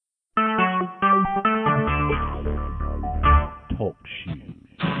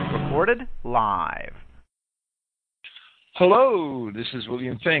recorded live. Hello, this is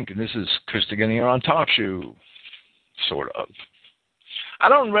William Fink, and this is Christogenea on Talkshoe, sort of. I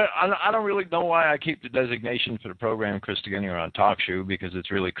don't really know why I keep the designation for the program Christogenea on Talkshoe, because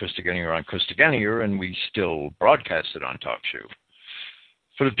it's really Christogenea on Christogenea, and we still broadcast it on Talkshoe.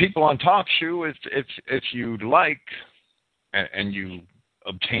 For the people on Talkshoe, if you'd like, and you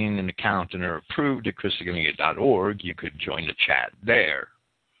obtain an account and are approved at Christogenea.org, you could join the chat there.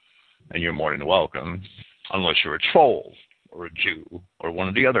 And you're more than welcome, unless you're a troll or a Jew or one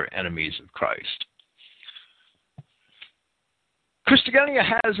of the other enemies of Christ. Christogenea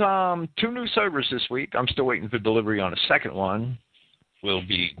has 2 new servers this week. I'm still waiting for delivery on a second one. We'll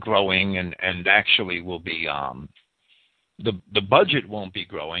be growing and actually will be the budget won't be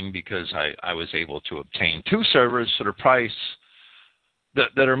growing because I was able to obtain 2 servers for the price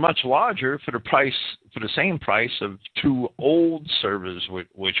that are much larger for the same price of 2 old servers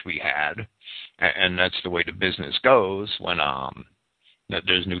which we had, and that's the way the business goes. When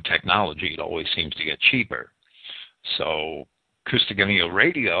there's new technology, it always seems to get cheaper. So Christogenea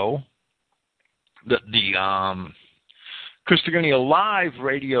Radio, the Christogenea Live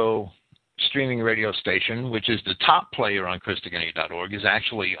radio streaming radio station, which is the top player on Christogenea.org, is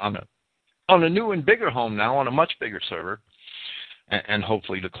actually on a new and bigger home now, on a much bigger server. And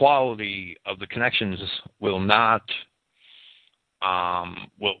hopefully the quality of the connections will not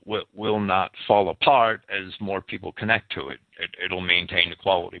will not fall apart as more people connect to it. It'll maintain the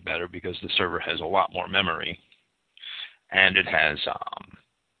quality better because the server has a lot more memory, and it has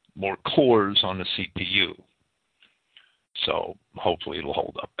more cores on the CPU. So hopefully it'll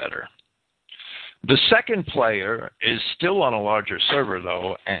hold up better. The second player is still on a larger server,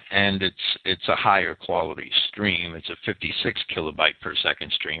 though, and it's a higher quality stream. It's a 56 kilobyte per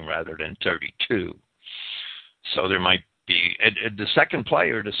second stream rather than 32. So there might be the second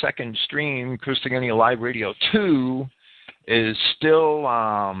player, the second stream, Christogenea Live Radio 2, is still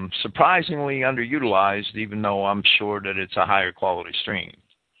surprisingly underutilized, even though I'm sure that it's a higher quality stream,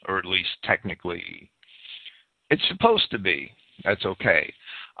 or at least technically it's supposed to be. That's okay.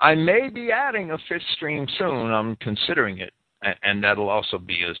 I may be adding a 5th stream soon. I'm considering it, and that'll also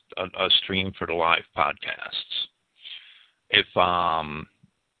be a stream for the live podcasts. If I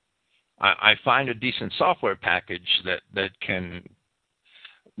find a decent software package that can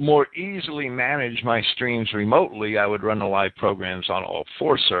more easily manage my streams remotely, I would run the live programs on all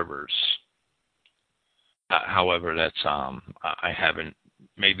 4 servers. However, that's I haven't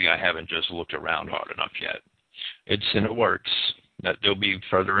just looked around hard enough yet. It's in the works. That there'll be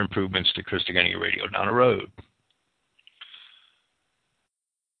further improvements to Christogenea Radio down the road.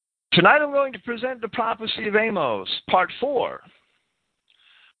 Tonight I'm going to present the prophecy of Amos, part 4.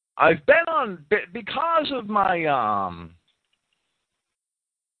 I've been on, because of my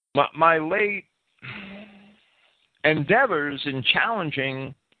my late endeavors in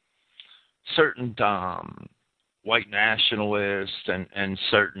challenging certain white nationalists and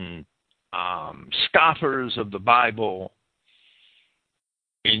certain scoffers of the Bible,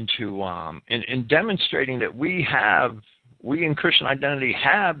 into in demonstrating that we in Christian identity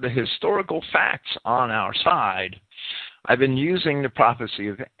have the historical facts on our side. I've been using the prophecy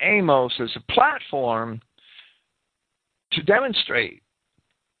of Amos as a platform to demonstrate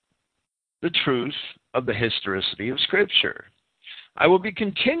the truth of the historicity of Scripture. I will be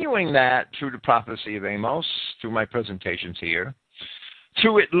continuing that through the prophecy of Amos, through my presentations here,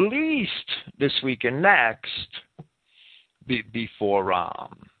 through at least this week and next, before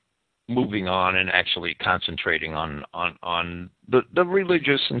moving on and actually concentrating on the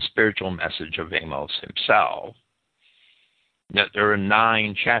religious and spiritual message of Amos himself. Now, there are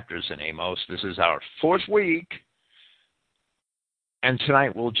 9 chapters in Amos. This is our 4th week, and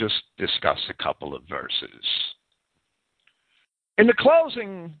tonight we'll just discuss a couple of verses. In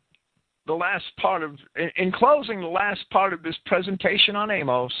closing the last part of this presentation on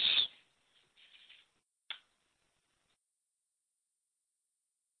Amos,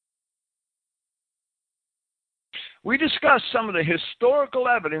 we discussed some of the historical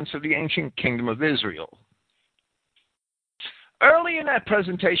evidence of the ancient kingdom of Israel. Early in that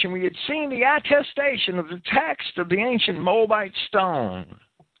presentation, we had seen the attestation of the text of the ancient Moabite stone.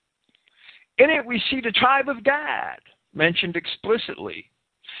 In it, we see the tribe of Gad mentioned explicitly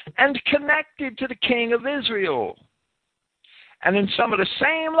and connected to the king of Israel, and in some of the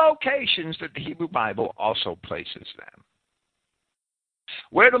same locations that the Hebrew Bible also places them.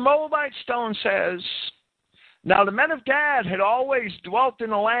 Where the Moabite stone says, "Now the men of Gad had always dwelt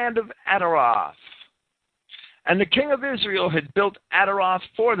in the land of Adaroth, and the king of Israel had built Adaroth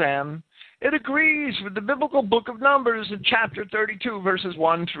for them It agrees with the biblical book of Numbers in chapter 32, verses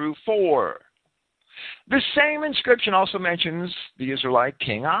 1 through 4. This same inscription also mentions the Israelite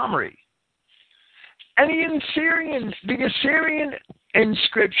king Omri. And the Assyrian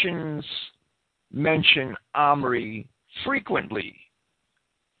inscriptions mention Omri frequently.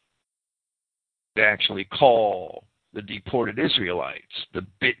 They actually call the deported Israelites the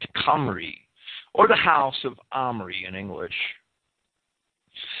Bit Comri, or the house of Omri in English.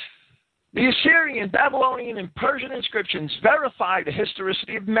 The Assyrian, Babylonian, and Persian inscriptions verify the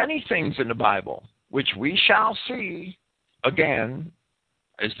historicity of many things in the Bible, which we shall see again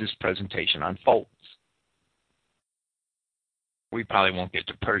as this presentation unfolds. We probably won't get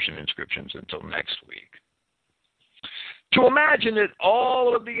to Persian inscriptions until next week. To imagine that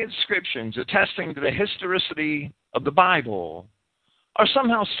all of the inscriptions attesting to the historicity of the Bible are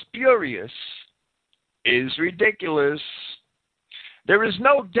somehow spurious is ridiculous. There is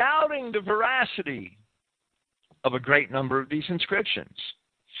no doubting the veracity of a great number of these inscriptions,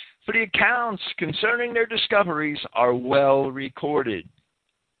 for the accounts concerning their discoveries are well recorded.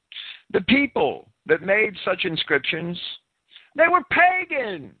 The people that made such inscriptions, they were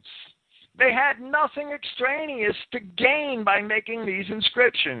pagans. They had nothing extraneous to gain by making these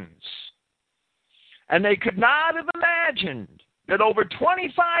inscriptions. And they could not have imagined that over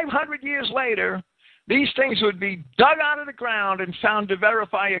 2,500 years later, these things would be dug out of the ground and found to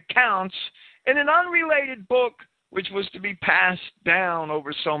verify accounts in an unrelated book which was to be passed down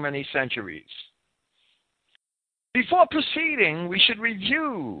over so many centuries. Before proceeding, we should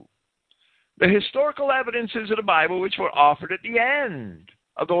review the historical evidences of the Bible which were offered at the end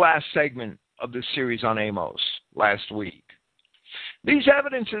of the last segment of this series on Amos last week. These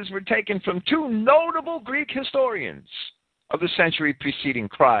evidences were taken from two notable Greek historians of the century preceding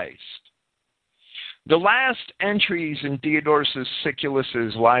Christ. The last entries in Diodorus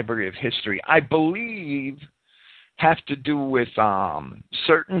Siculus's Library of History, I believe, have to do with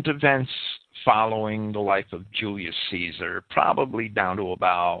certain events following the life of Julius Caesar, probably down to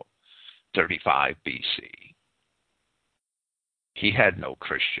about 35 BC. He had no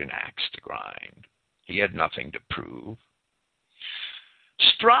Christian axe to grind. He had nothing to prove.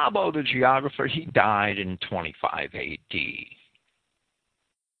 Strabo, the geographer, he died in 25 AD.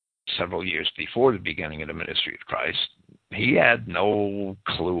 Several years before the beginning of the ministry of Christ. He had no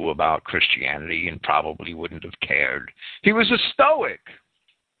clue about Christianity and probably wouldn't have cared. He was a Stoic.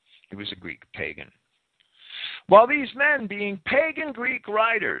 He was a Greek pagan. While these men, being pagan Greek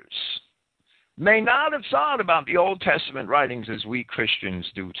writers, may not have thought about the Old Testament writings as we Christians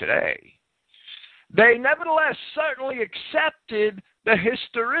do today, they nevertheless certainly accepted the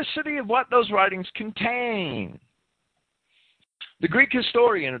historicity of what those writings contain. The Greek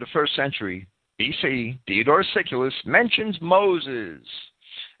historian of the first century BC, Diodorus Siculus, mentions Moses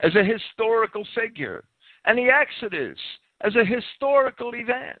as a historical figure and the Exodus as a historical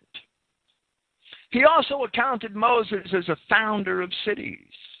event. He also accounted Moses as a founder of cities.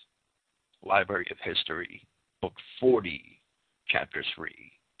 Library of History, Book 40, Chapter 3,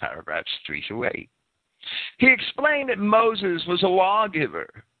 paragraphs 3 through 8. He explained that Moses was a lawgiver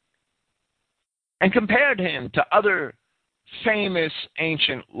and compared him to other famous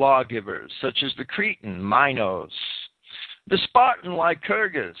ancient lawgivers, such as the Cretan Minos, the Spartan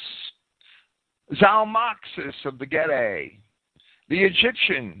Lycurgus, Zalmoxis of the Getae, the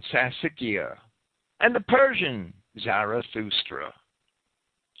Egyptian Sassikia, and the Persian Zarathustra.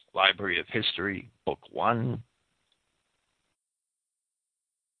 Library of History, Book 1,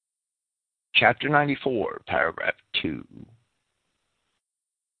 Chapter 94, Paragraph 2.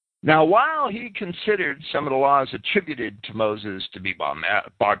 Now, while he considered some of the laws attributed to Moses to be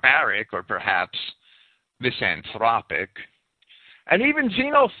barbaric or perhaps misanthropic, and even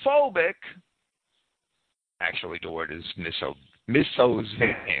xenophobic, actually the word is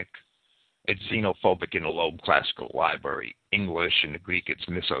misozenic, it's xenophobic in the Loeb Classical Library English. In the Greek, it's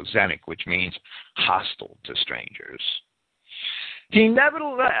misozenic, which means hostile to strangers. He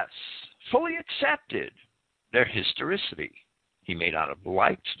nevertheless fully accepted their historicity. He may not have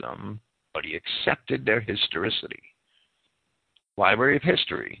liked them, but he accepted their historicity. Library of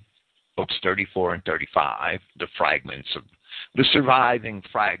History, books 34 and 35, the surviving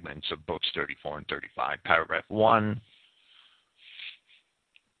fragments of books 34 and 35, paragraph 1,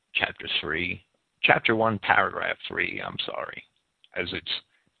 chapter 1, paragraph 3, as it's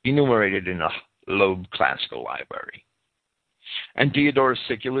enumerated in the Loeb Classical Library. And Diodorus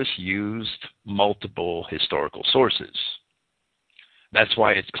Siculus used multiple historical sources. That's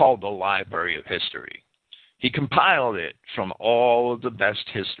why it's called the Library of History. He compiled it from all of the best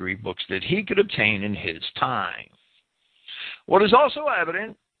history books that he could obtain in his time. What is also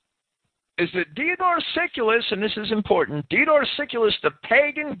evident is that Diodorus Siculus, and this is important, Diodorus Siculus, the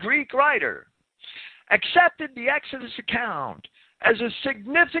pagan Greek writer, accepted the Exodus account as a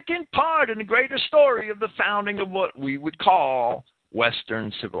significant part in the greater story of the founding of what we would call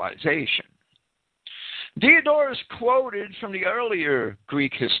Western civilization. Diodorus quoted from the earlier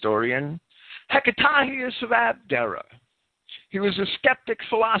Greek historian Hecataeus of Abdera. He was a skeptic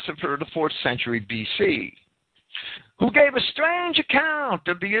philosopher of the 4th century BC, who gave a strange account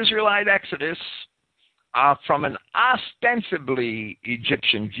of the Israelite Exodus from an ostensibly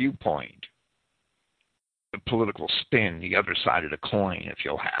Egyptian viewpoint. The political spin, the other side of the coin, if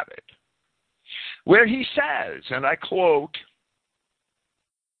you'll have it, where he says, and I quote,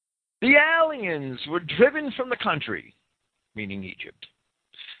 "The aliens were driven from the country," meaning Egypt,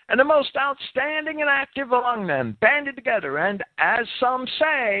 "and the most outstanding and active among them banded together and, as some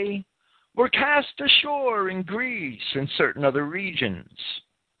say, were cast ashore in Greece and certain other regions.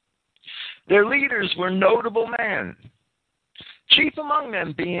 Their leaders were notable men, chief among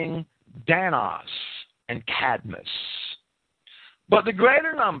them being Danos and Cadmus. But the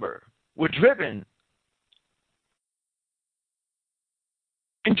greater number were driven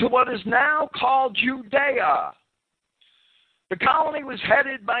into what is now called Judea. The colony was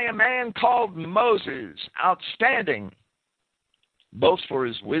headed by a man called Moses, outstanding both for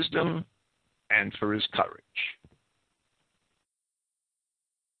his wisdom and for his courage."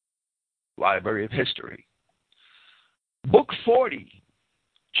 Library of History. Book 40,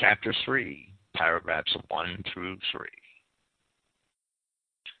 Chapter 3, paragraphs 1 through 3.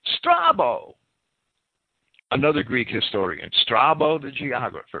 Strabo, another Greek historian, Strabo the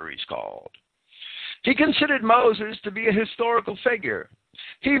geographer he's called. He considered Moses to be a historical figure.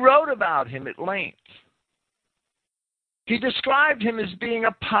 He wrote about him at length. He described him as being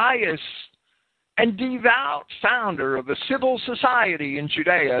a pious and devout founder of a civil society in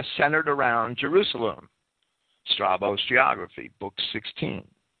Judea centered around Jerusalem. Strabo's Geography, Book 16.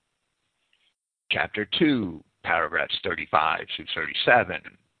 Chapter 2, paragraphs 35 through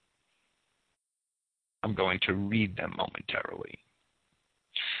 37. I'm going to read them momentarily.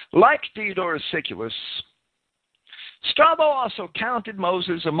 Like Diodorus Siculus, Strabo also counted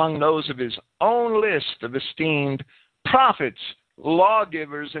Moses among those of his own list of esteemed prophets,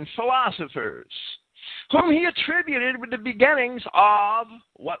 lawgivers, and philosophers, whom he attributed with the beginnings of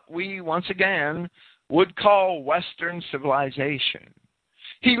what we, once again, would call Western civilization.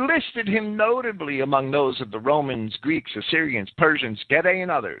 He listed him notably among those of the Romans, Greeks, Assyrians, Persians, Gede, and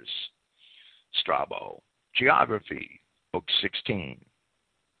others. Strabo, Geography, Book 16,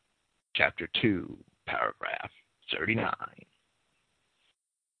 Chapter 2, paragraph 39.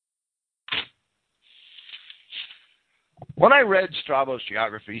 When I read Strabo's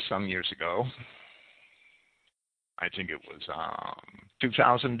Geography some years ago, I think it was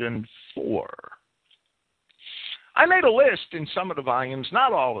 2004, I made a list in some of the volumes,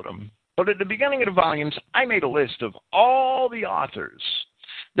 not all of them, but at the beginning of the volumes, I made a list of all the authors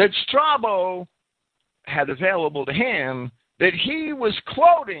that Strabo had available to him that he was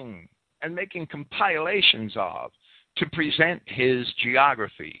quoting and making compilations of to present his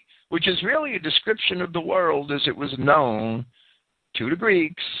geography, which is really a description of the world as it was known to the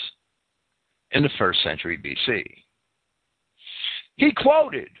Greeks in the 1st century BC. He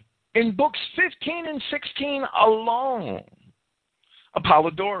quoted in books 15 and 16 alone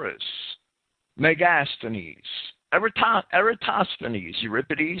Apollodorus, Megasthenes, Eratosthenes,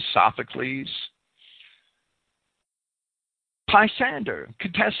 Euripides, Sophocles, Pisander,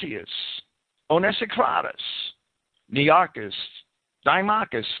 Ctesias, Onesicritus, Nearchus,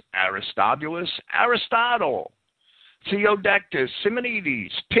 Dimachus, Aristobulus, Aristotle, Theodectes,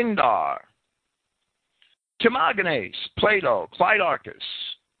 Simonides, Pindar, Timagenes, Plato, Clitarchus,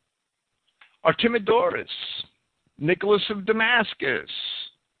 Artemidorus, Nicholas of Damascus,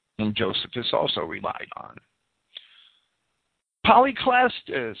 whom Josephus also relied on,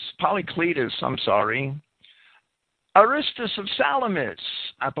 Polycletus, Aristus of Salamis,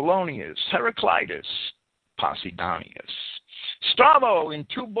 Apollonius, Heraclitus, Posidonius. Strabo, in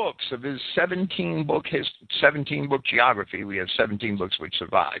 2 books of his 17-book geography, we have 17 books which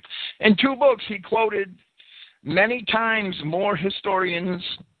survive. In 2 books, he quoted many times more historians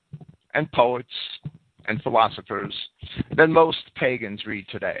and poets and philosophers than most pagans read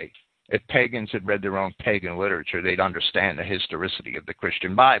today. If pagans had read their own pagan literature, they'd understand the historicity of the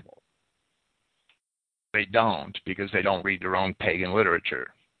Christian Bible. They don't, because they don't read their own pagan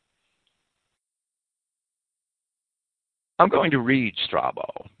literature. I'm going to read Strabo.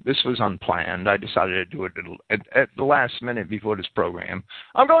 This was unplanned. I decided to do it at the last minute before this program.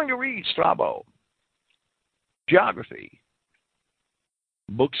 I'm going to read Strabo. Geography.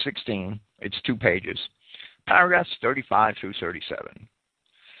 book 16. It's 2 pages, paragraphs 35 through 37.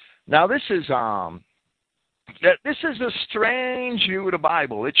 Now, this is a strange view of the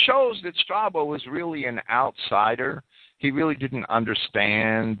Bible. It shows that Strabo was really an outsider. He really didn't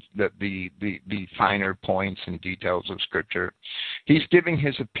understand the finer points and details of Scripture. He's giving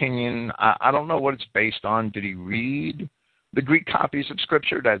his opinion. I don't know what it's based on. Did he read the Greek copies of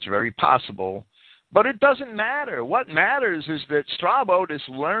Scripture? That's very possible. But it doesn't matter. What matters is that Strabo, this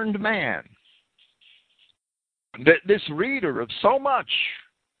learned man, this reader of so much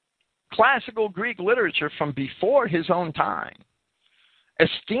classical Greek literature from before his own time,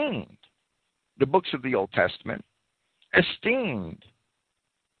 esteemed the books of the Old Testament, esteemed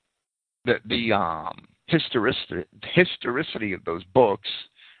the historicity of those books,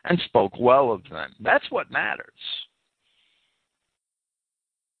 and spoke well of them. That's what matters.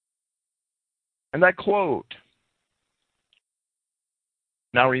 And I quote,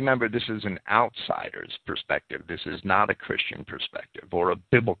 now remember, this is an outsider's perspective. This is not a Christian perspective or a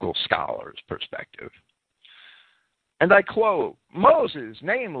biblical scholar's perspective. And I quote, Moses,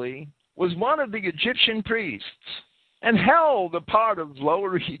 namely, was one of the Egyptian priests and held a part of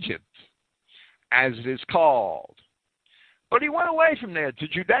Lower Egypt, as it is called. But he went away from there to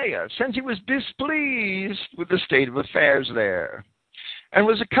Judea, since he was displeased with the state of affairs there, and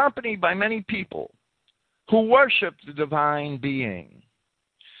was accompanied by many people who worshiped the divine being.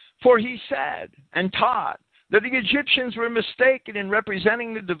 For he said and taught that the Egyptians were mistaken in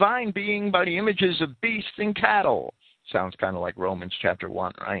representing the divine being by the images of beasts and cattle. Sounds kind of like Romans chapter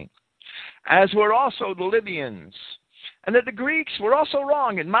 1, right? As were also the Libyans. And that the Greeks were also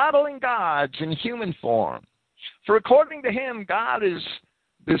wrong in modeling gods in human form. For according to him, God is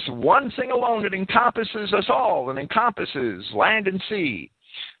this one thing alone that encompasses us all and encompasses land and sea,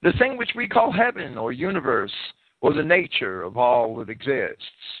 the thing which we call heaven or universe or the nature of all that exists.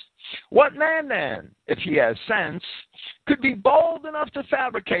 What man then, if he has sense, could be bold enough to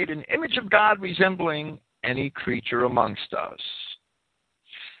fabricate an image of God resembling any creature amongst us?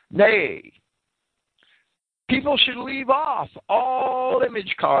 Nay, people should leave off all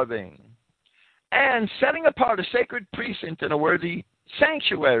image carving, and setting apart a sacred precinct and a worthy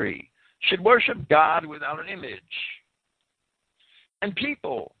sanctuary, should worship God without an image. And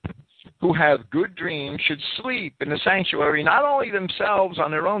people who have good dreams should sleep in the sanctuary, not only themselves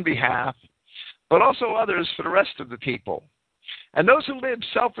on their own behalf, but also others for the rest of the people. And those who live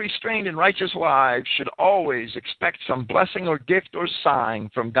self-restrained and righteous lives should always expect some blessing or gift or sign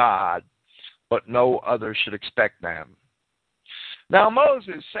from God, but no other should expect them. Now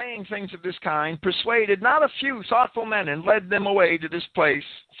Moses, saying things of this kind, persuaded not a few thoughtful men and led them away to this place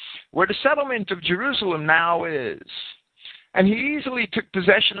where the settlement of Jerusalem now is. And he easily took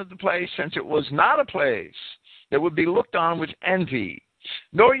possession of the place, since it was not a place that would be looked on with envy,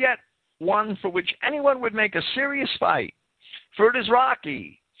 nor yet one for which anyone would make a serious fight. For it is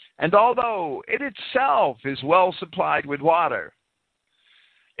rocky, and although it itself is well supplied with water,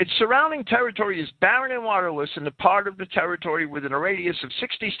 its surrounding territory is barren and waterless, and the part of the territory within a radius of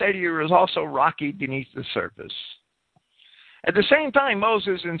 60 stadia is also rocky beneath the surface. At the same time,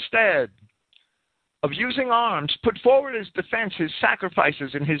 Moses, instead of using arms, put forward as defense his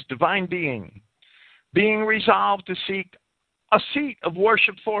sacrifices and his divine being resolved to seek a seat of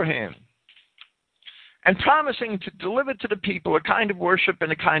worship for him, and promising to deliver to the people a kind of worship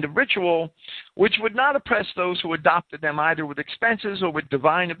and a kind of ritual which would not oppress those who adopted them either with expenses or with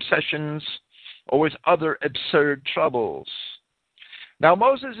divine obsessions or with other absurd troubles. Now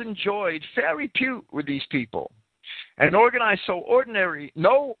Moses enjoyed fair repute with these people and organized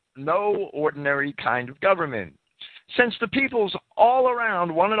no ordinary kind of government, since the peoples all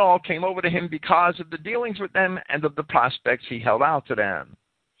around, one and all, came over to him because of the dealings with them and of the prospects he held out to them.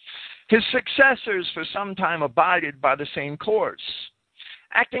 His successors for some time abided by the same course,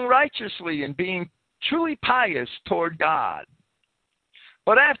 acting righteously and being truly pious toward God.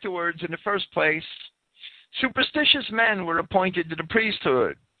 But afterwards, in the first place, superstitious men were appointed to the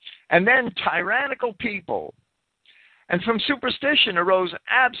priesthood, and then tyrannical people. And from superstition arose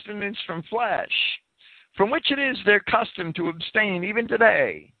abstinence from flesh, from which it is their custom to abstain even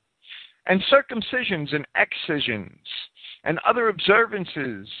today, and circumcisions and excisions, and other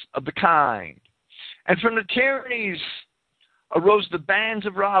observances of the kind. And from the tyrannies arose the bands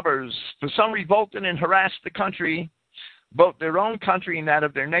of robbers, for some revolted and harassed the country, both their own country and that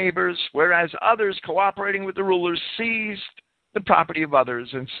of their neighbors, whereas others, cooperating with the rulers, seized the property of others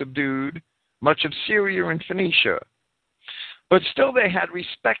and subdued much of Syria and Phoenicia. But still they had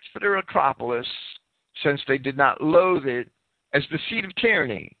respect for their Acropolis, since they did not loathe it as the seat of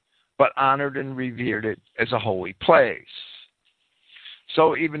tyranny, but honored and revered it as a holy place.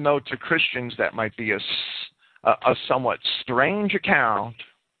 So even though to Christians that might be a somewhat strange account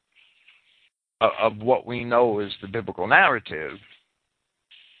of what we know as the biblical narrative,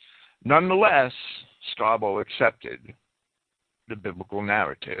 nonetheless, Strabo accepted the biblical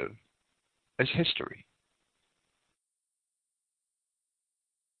narrative as history.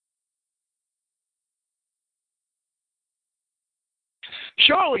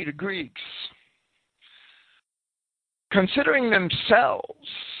 Surely the Greeks, considering themselves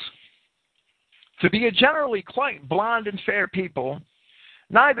to be a generally quite blond and fair people,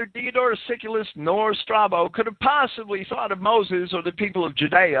 neither Diodorus Siculus nor Strabo could have possibly thought of Moses or the people of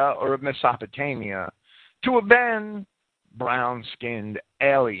Judea or of Mesopotamia to have been brown-skinned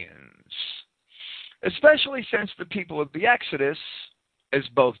aliens, especially since the people of the Exodus, as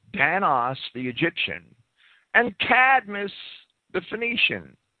both Danos the Egyptian and Cadmus the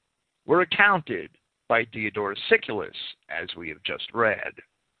Phoenician, were accounted by Diodorus Siculus, as we have just read,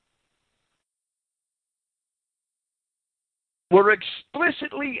 were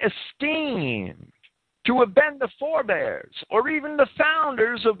explicitly esteemed to have been the forebears or even the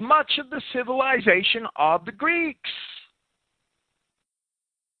founders of much of the civilization of the Greeks.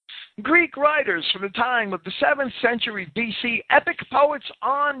 Greek writers from the time of the 7th century BC, epic poets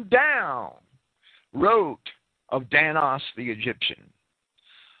on down, wrote of Danos the Egyptian,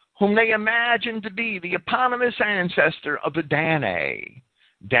 whom they imagined to be the eponymous ancestor of the Danae.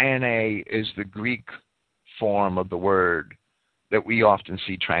 Danae is the Greek form of the word that we often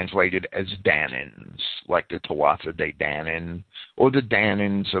see translated as Danans, like the Tuatha De Danann, or the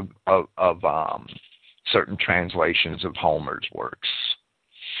Danans of certain translations of Homer's works.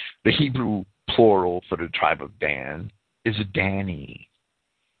 The Hebrew plural for the tribe of Dan is Dani.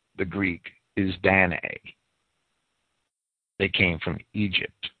 The Greek is Danae. They came from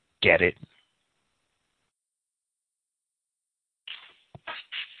Egypt. Get it?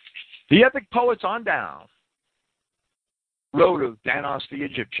 The epic poets on down wrote of Danos the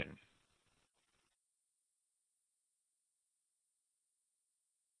Egyptian.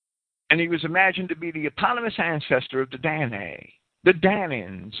 And he was imagined to be the eponymous ancestor of the Danae, the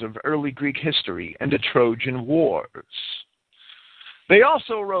Danans of early Greek history and the Trojan Wars. They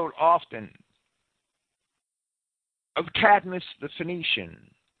also wrote often of Cadmus the Phoenician,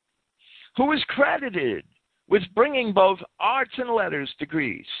 who was credited with bringing both arts and letters to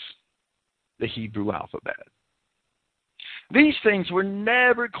Greece, the Hebrew alphabet. These things were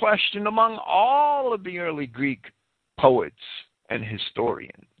never questioned among all of the early Greek poets and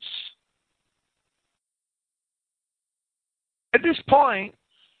historians. At this point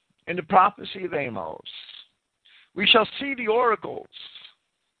in the prophecy of Amos, we shall see the oracles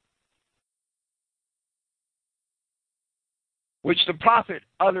which the prophet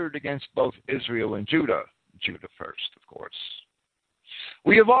uttered against both Israel and Judah. Judah first, of course.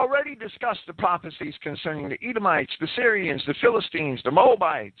 We have already discussed the prophecies concerning the Edomites, the Syrians, the Philistines, the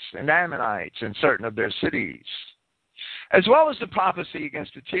Moabites, and Ammonites, and certain of their cities, as well as the prophecy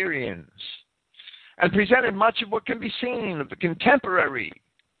against the Tyrians, and presented much of what can be seen of the contemporary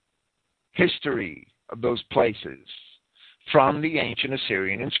history of those places from the ancient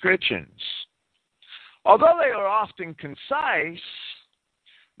Assyrian inscriptions. Although they are often concise,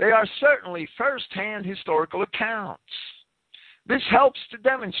 they are certainly first-hand historical accounts. This helps to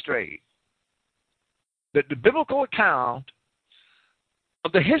demonstrate that the biblical account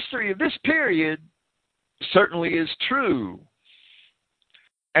of the history of this period certainly is true,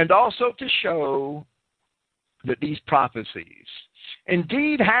 and also to show that these prophecies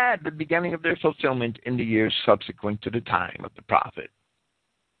indeed had the beginning of their fulfillment in the years subsequent to the time of the prophet.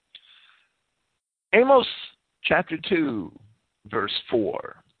 Amos chapter 2, verse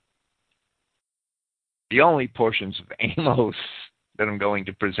 4. The only portions of Amos that I'm going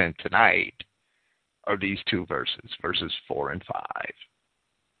to present tonight are these two verses, verses 4 and 5.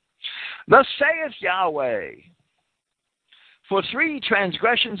 Thus saith Yahweh, for 3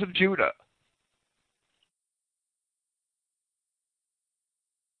 transgressions of Judah,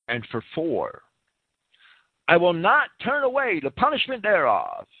 and for 4, I will not turn away the punishment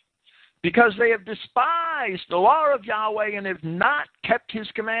thereof, because they have despised the law of Yahweh and have not kept his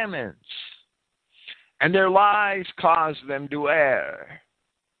commandments, and their lies cause them to err,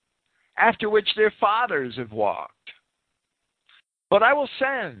 after which their fathers have walked. But I will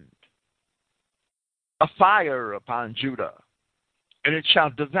send a fire upon Judah, and it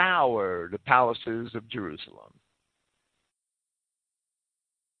shall devour the palaces of Jerusalem.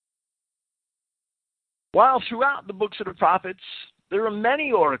 While throughout the books of the prophets, there are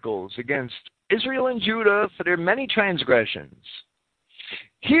many oracles against Israel and Judah for their many transgressions,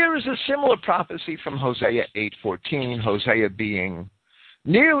 here is a similar prophecy from Hosea 8:14, Hosea being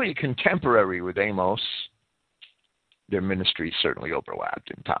Nearly contemporary with Amos, their ministries certainly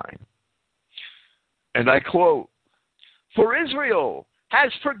overlapped in time. And I quote, "For Israel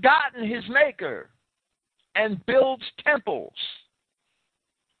has forgotten his maker and builds temples."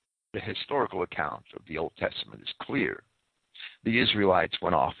 The historical account of the Old Testament is clear. The Israelites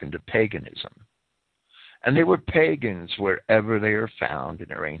went off into paganism, and they were pagans wherever they are found in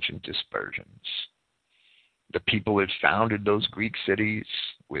their ancient dispersions. The people had founded those Greek cities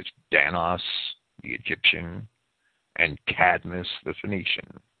with Danos, the Egyptian, and Cadmus, the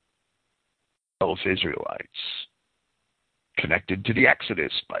Phoenician, both Israelites, connected to the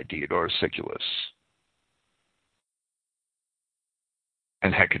Exodus by Diodorus Siculus,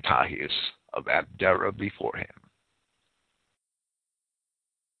 and Hecataeus of Abdera before him.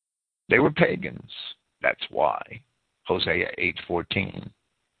 They were pagans. That's why Hosea 8:14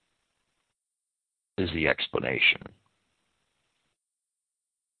 is the explanation.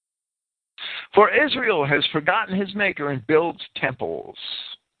 For Israel has forgotten his maker and builds temples.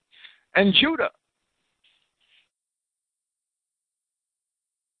 And Judah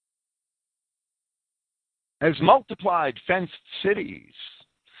has multiplied fenced cities.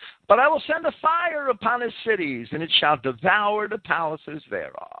 But I will send a fire upon his cities, and it shall devour the palaces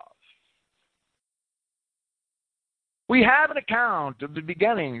thereof. We have an account of the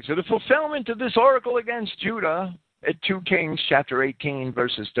beginnings of the fulfillment of this oracle against Judah at 2 Kings chapter 18,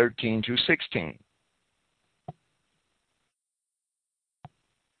 verses 13 through 16.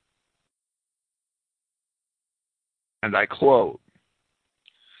 And I quote,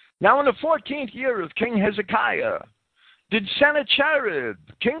 "Now in the 14th year of King Hezekiah, did Sennacherib,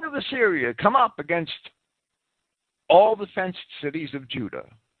 king of Assyria, come up against all the fenced cities of Judah,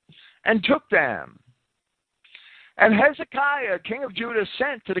 and took them. And Hezekiah, king of Judah,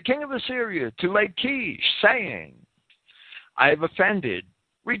 sent to the king of Assyria to Lachish, saying, I have offended.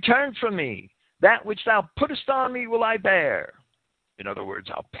 Return from me. That which thou puttest on me will I bear. In other words,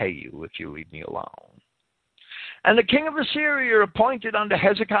 I'll pay you if you leave me alone. And the king of Assyria appointed unto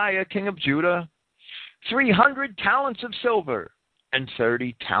Hezekiah, king of Judah, 300 talents of silver and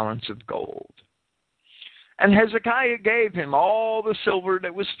 30 talents of gold. And Hezekiah gave him all the silver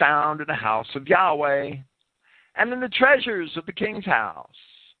that was found in the house of Yahweh and in the treasures of the king's house.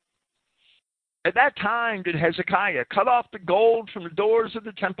 At that time did Hezekiah cut off the gold from the doors of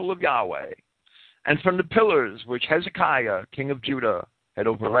the temple of Yahweh and from the pillars which Hezekiah, king of Judah, had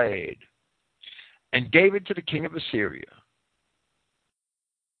overlaid, and gave it to the king of Assyria.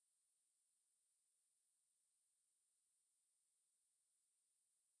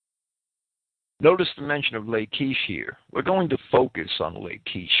 Notice the mention of Lachish here. We're going to focus on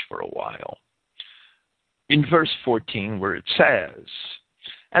Lachish for a while. In verse 14, where it says,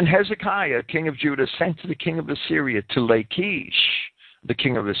 And Hezekiah, king of Judah, sent to the king of Assyria to Lachish. The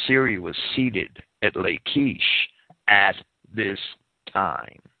king of Assyria was seated at Lachish at this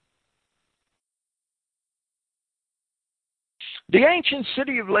time. The ancient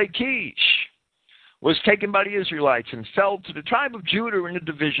city of Lachish was taken by the Israelites and fell to the tribe of Judah in the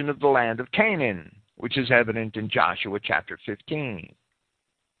division of the land of Canaan, which is evident in Joshua chapter 15.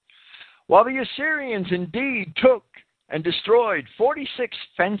 While the Assyrians indeed took and destroyed 46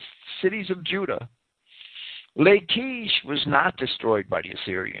 fenced cities of Judah, Lachish was not destroyed by the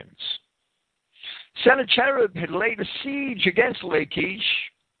Assyrians. Sennacherib had laid a siege against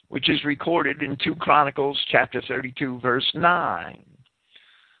Lachish, which is recorded in 2 Chronicles chapter 32, verse 9.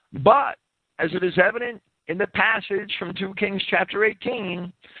 But, as it is evident in the passage from 2 Kings chapter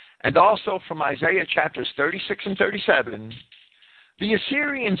 18, and also from Isaiah chapters 36 and 37, the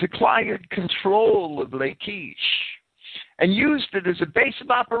Assyrians acquired control of Lachish and used it as a base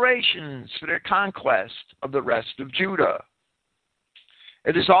of operations for their conquest of the rest of Judah.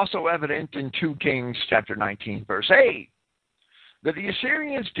 It is also evident in 2 Kings chapter 19, verse 8, that the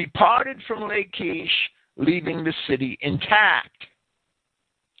Assyrians departed from Lachish, leaving the city intact.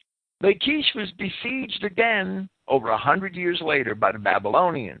 Lachish was besieged again over 100 years later by the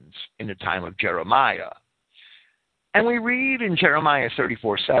Babylonians in the time of Jeremiah. And we read in Jeremiah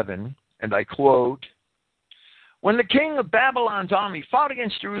 34:7, and I quote, When the king of Babylon's army fought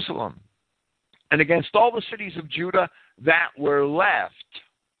against Jerusalem and against all the cities of Judah that were left,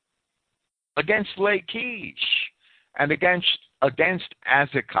 against Lachish and against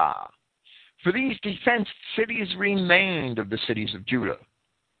Azekah, for these defenced cities remained of the cities of Judah.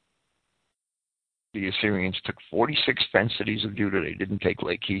 The Assyrians took 46 fenced cities of Judah. They didn't take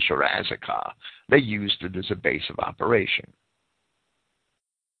Lachish or Azekah. They used it as a base of operation.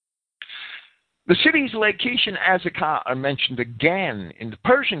 The cities Lachish and Azekah are mentioned again in the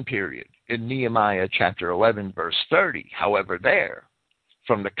Persian period in Nehemiah chapter 11, verse 30. However, there,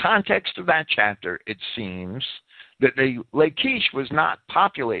 from the context of that chapter, it seems that the Lachish was not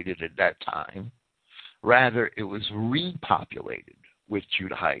populated at that time. Rather, it was repopulated with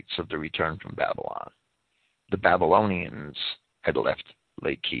Judahites of the return from Babylon. The Babylonians had left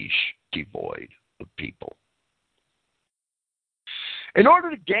Lachish devoid of people. In order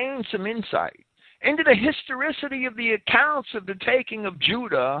to gain some insight into the historicity of the accounts of the taking of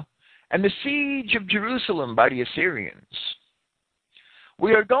Judah and the siege of Jerusalem by the Assyrians,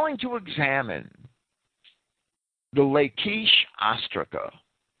 we are going to examine the Lachish ostraca.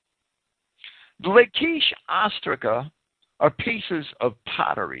 The Lachish ostraca are pieces of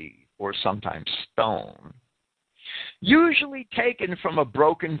pottery or sometimes stone, usually taken from a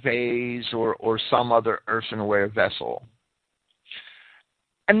broken vase or some other earthenware vessel.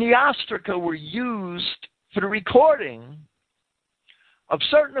 And the ostraca were used for the recording of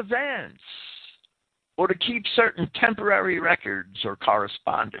certain events or to keep certain temporary records or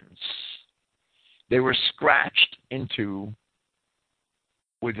correspondence. They were scratched into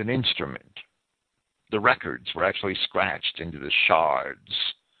with an instrument. The records were actually scratched into the shards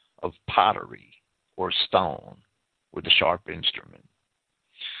of pottery or stone with a sharp instrument.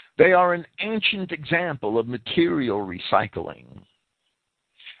 They are an ancient example of material recycling,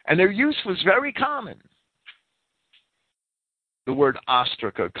 and their use was very common. The word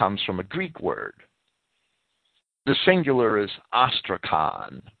ostraca comes from a Greek word. The singular is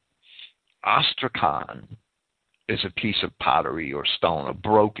ostrakon. Ostrakon is a piece of pottery or stone, a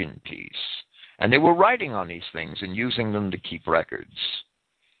broken piece. And they were writing on these things and using them to keep records.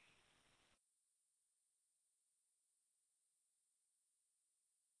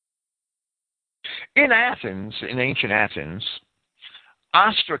 In Athens, in ancient Athens,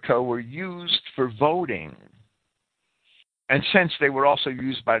 ostraca were used for voting. And since they were also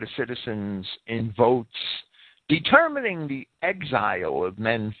used by the citizens in votes determining the exile of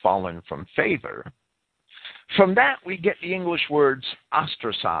men fallen from favor, from that we get the English words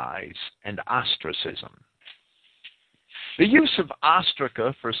ostracize and ostracism. The use of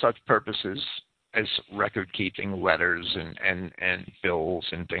ostraca for such purposes as record-keeping, letters and bills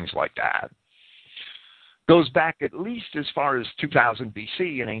and things like that goes back at least as far as 2000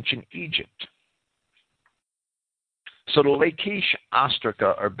 BC in ancient Egypt. So the Lachish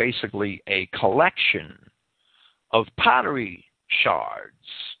ostraca are basically a collection of pottery shards,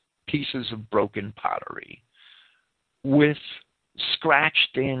 pieces of broken pottery, with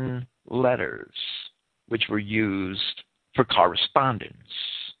scratched-in letters, which were used for correspondence.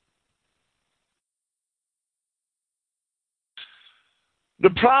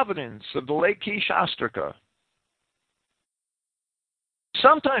 The provenance of the Lachish ostraca,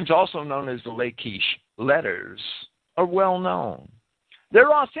 sometimes also known as the Lachish letters, are well known.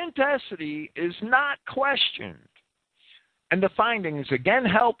 Their authenticity is not questioned, and the findings again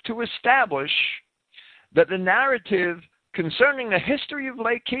help to establish that the narrative concerning the history of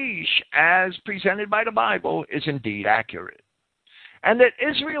Lachish as presented by the Bible is indeed accurate, and that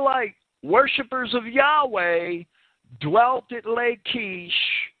Israelite worshippers of Yahweh dwelt at Lachish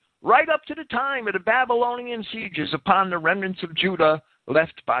right up to the time of the Babylonian sieges upon the remnants of Judah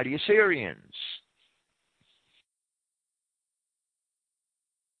left by the Assyrians.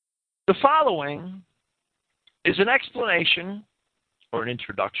 The following is an explanation or an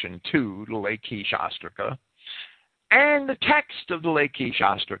introduction to the Lachish ostraca and the text of the Lachish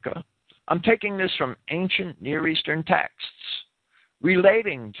ostraca. I'm taking this from ancient Near Eastern texts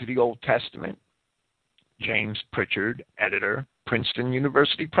relating to the Old Testament. James Pritchard, editor, Princeton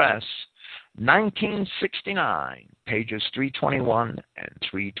University Press, 1969, pages 321 and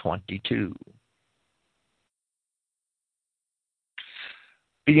 322.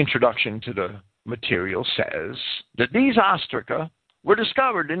 The introduction to the material says that these ostraca were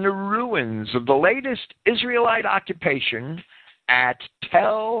discovered in the ruins of the latest Israelite occupation at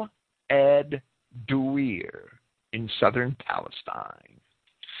Tel Ed Duir in southern Palestine,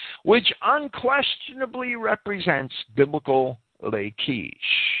 which unquestionably represents biblical Lachish.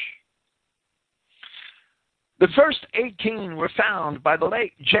 The first 18 were found by the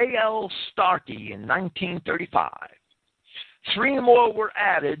late J.L. Starkey in 1935. 3 more were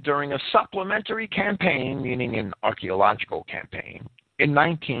added during a supplementary campaign, meaning an archaeological campaign, in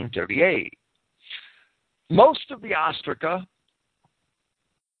 1938. Most of the ostraca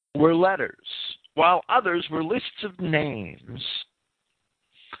were letters, while others were lists of names.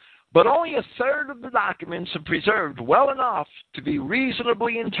 But only a third of the documents are preserved well enough to be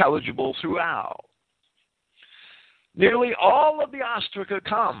reasonably intelligible throughout. Nearly all of the ostraca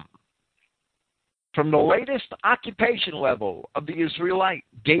come from the latest occupation level of the Israelite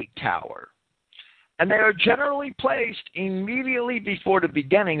gate tower, and they are generally placed immediately before the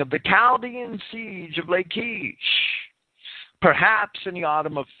beginning of the Chaldean siege of Lachish, perhaps in the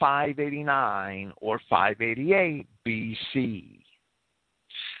autumn of 589 or 588 BC.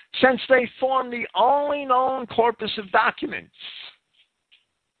 Since they form the only known corpus of documents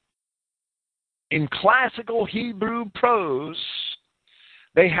in classical Hebrew prose,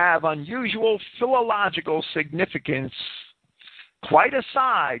 they have unusual philological significance, quite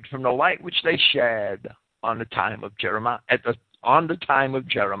aside from the light which they shed on the time of Jeremiah.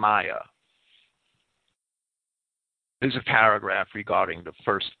 There's a paragraph regarding the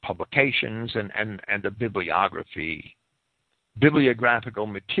first publications and the bibliographical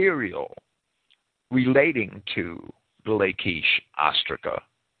material relating to the Lachish ostraca,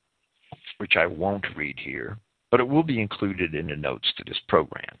 which I won't read here, but it will be included in the notes to this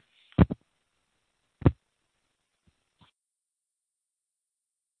program.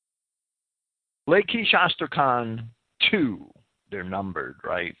 Lachish Ostracan 2, they're numbered,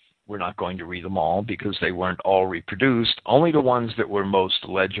 right? We're not going to read them all because they weren't all reproduced. Only the ones that were most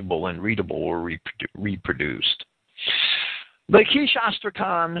legible and readable were reproduced. Lachish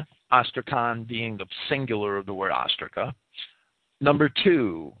Ostracan, Ostracan being the singular of the word ostraca. Number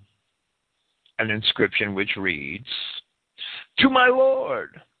 2, an inscription which reads, "To my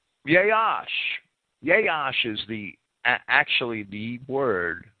Lord, Yeash." Yeash is actually the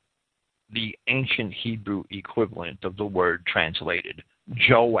word, the ancient Hebrew equivalent of the word translated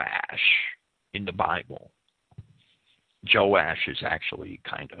Joash in the Bible. Joash is actually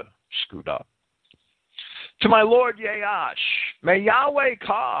kind of screwed up. "To my Lord Yeash, may Yahweh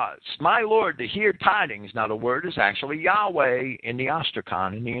cause my Lord to hear tidings." Now the word is actually Yahweh in the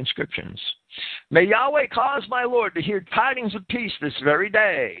Ostracan, in the inscriptions. "May Yahweh cause my Lord to hear tidings of peace this very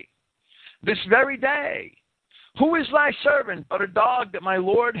day. This very day. Who is thy servant but a dog that my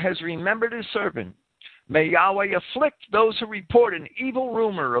Lord has remembered his servant? May Yahweh afflict those who report an evil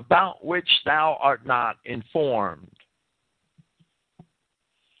rumor about which thou art not informed."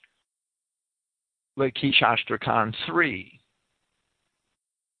 Lachish Ostracan 3.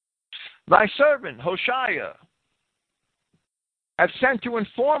 "Thy servant Hoshea hath sent to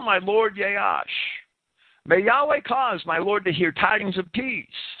inform my Lord Yeash. May Yahweh cause my Lord to hear tidings of peace.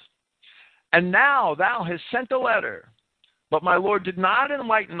 And now thou hast sent a letter, but my Lord did not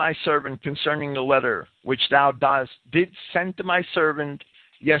enlighten thy servant concerning the letter which thou didst send to my servant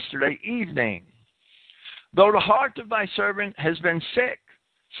yesterday evening. Though the heart of thy servant has been sick,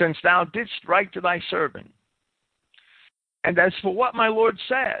 since thou didst write to thy servant. And as for what my Lord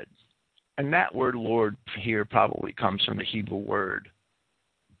said," and that word Lord here probably comes from the Hebrew word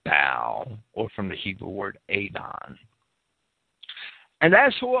Baal, or from the Hebrew word Adon. "And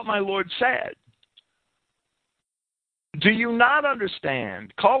as for what my Lord said, do you not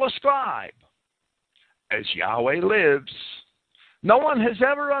understand? Call a scribe. As Yahweh lives, no one has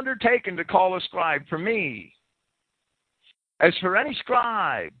ever undertaken to call a scribe for me. As for any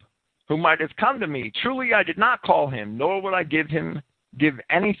scribe who might have come to me, truly I did not call him, nor would I give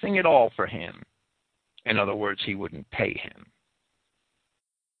anything at all for him." In other words, he wouldn't pay him.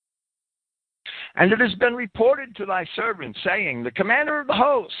 "And it has been reported to thy servant, saying, the commander of the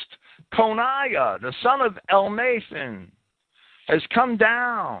host, Coniah, the son of Elnathan, has come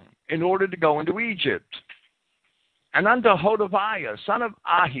down in order to go into Egypt. And unto Hodaviah, son of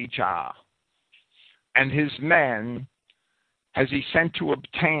Ahijah, and his men has he sent to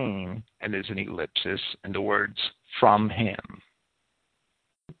obtain," and there's an ellipsis, and the words, "from him.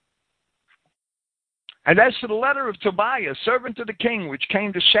 And as for the letter of Tobiah, servant of the king, which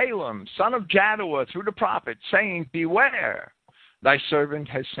came to Shalem, son of Jaddua, through the prophet, saying, beware, thy servant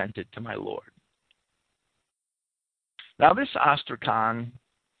has sent it to my Lord." Now this ostracan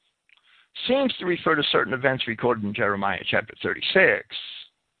seems to refer to certain events recorded in Jeremiah chapter 36.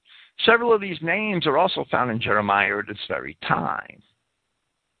 Several of these names are also found in Jeremiah at this very time.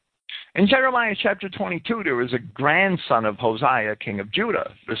 In Jeremiah chapter 22, there was a grandson of Hosea, king of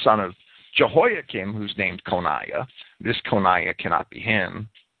Judah, the son of Jehoiakim, who's named Coniah. This Coniah cannot be him.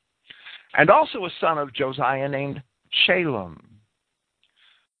 And also a son of Josiah named Shalem.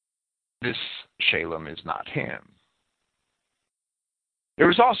 This Shalem is not him. There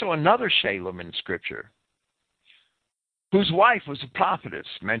is also another Shalem in Scripture, whose wife was a prophetess,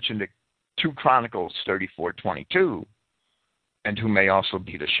 mentioned in 2 Chronicles 34:22, and who may also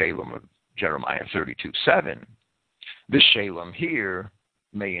be the Shalem of Jeremiah 32:7. This Shalem here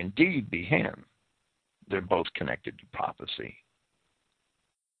may indeed be him. They're both connected to prophecy.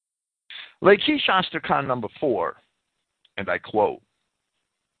 Lachish Ostracan number 4, and I quote,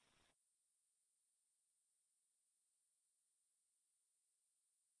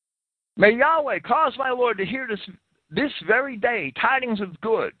 May Yahweh cause my Lord to hear this very day tidings of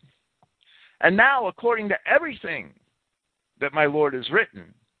good. And now, according to everything that my Lord has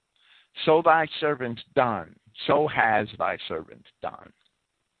written, so thy servant done. So has thy servant done.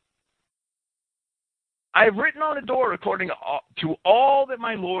 I have written on the door according to all that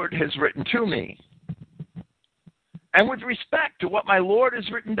my Lord has written to me. And with respect to what my Lord has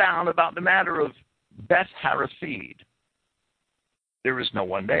written down about the matter of Beth Haraphid, there is no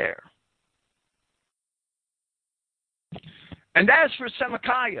one there. And as for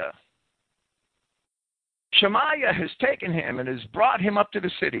Semachiah, Shemaiah has taken him and has brought him up to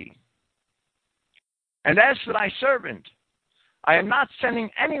the city. And as for thy servant, I am not sending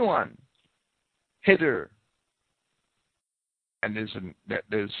anyone hither. And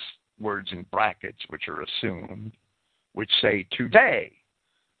there's words in brackets which are assumed, which say today,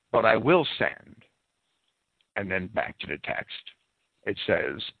 but I will send. And then back to the text. It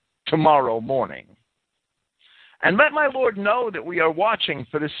says, tomorrow morning. And let my Lord know that we are watching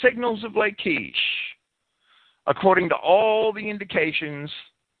for the signals of Lachish, according to all the indications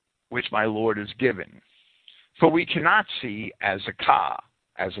which my Lord has given. For we cannot see Azekah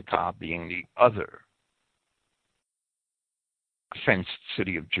being the other fenced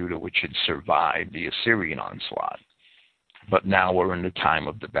city of Judah which had survived the Assyrian onslaught. But now we're in the time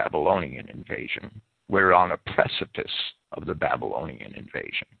of the Babylonian invasion. We're on a precipice of the Babylonian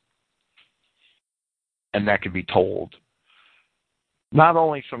invasion. And that could be told not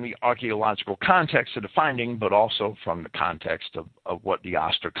only from the archaeological context of the finding, but also from the context of what the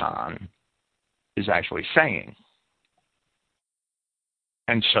Osterkhan is actually saying,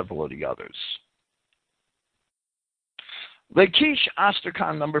 and several of the others. Lachish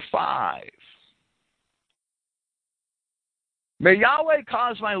Osterkhan number 5. May Yahweh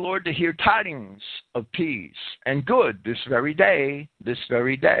cause my Lord to hear tidings of peace and good this very day,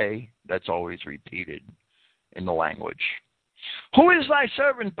 that's always repeated in the language. Who is thy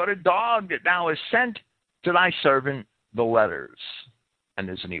servant but a dog that thou hast sent to thy servant the letters? And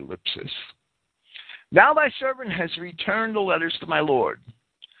there's an ellipsis. Now thy servant has returned the letters to my Lord.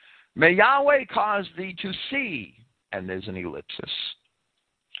 May Yahweh cause thee to see, and there's an ellipsis.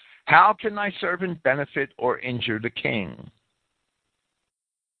 How can thy servant benefit or injure the king?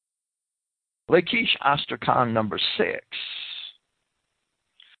 Lachish Osterkhan number 6.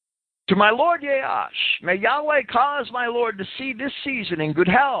 To my Lord Yeash, may Yahweh cause my Lord to see this season in good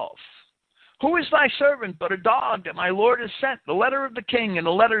health. Who is thy servant but a dog that my Lord has sent the letter of the king and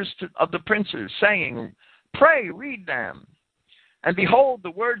the letters of the princes, saying, pray, read them. And behold,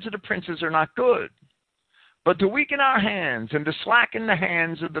 the words of the princes are not good, but to weaken our hands and to slacken the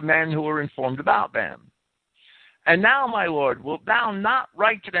hands of the men who are informed about them. And now, my Lord, wilt thou not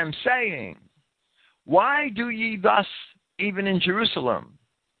write to them, saying, why do ye thus even in Jerusalem?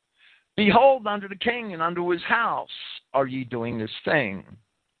 Behold, unto the king and unto his house are ye doing this thing.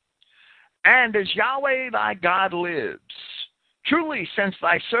 And as Yahweh thy God lives, truly since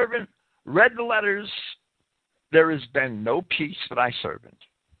thy servant read the letters, there has been no peace for thy servant.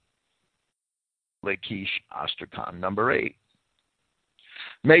 Lachish Osterkhan number 8.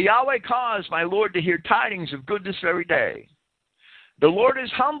 May Yahweh cause my Lord to hear tidings of good this very day. The Lord has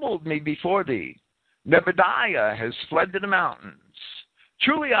humbled me before thee. Nebadiah has fled to the mountains.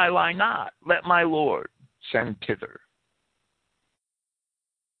 Truly I lie not. Let my Lord send thither.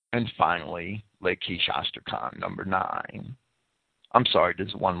 And finally, Lachish Osterkhan number 9. I'm sorry,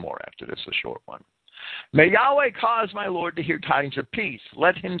 there's one more after this, a short one. May Yahweh cause my Lord to hear tidings of peace.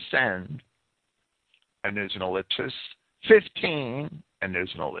 Let him send. And there's an ellipsis. 15, and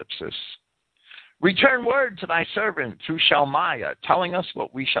there's an ellipsis. Return word to thy servant through Shelmiah, telling us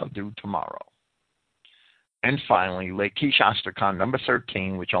what we shall do tomorrow. And finally, Lachish Osterkhan number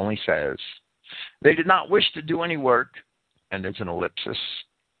 13, which only says, they did not wish to do any work, and there's an ellipsis,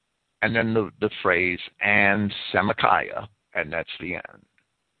 and then the phrase, and Semachiah, and that's the end.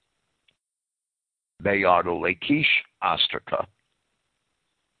 They are the Lachish Osterkhan.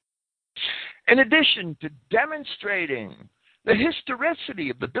 In addition to demonstrating the historicity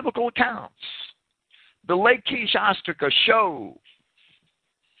of the biblical accounts, the Lachish Osterkhan show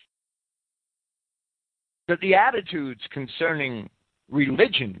that the attitudes concerning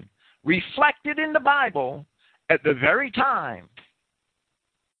religion reflected in the Bible at the very time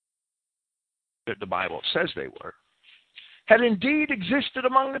that the Bible says they were, had indeed existed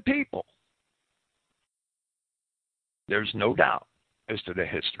among the people. There's no doubt as to the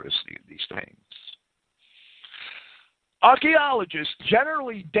historicity of these things. Archaeologists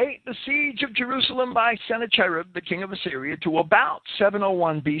generally date the siege of Jerusalem by Sennacherib, the king of Assyria, to about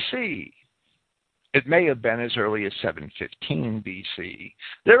 701 BC. It may have been as early as 715 BC.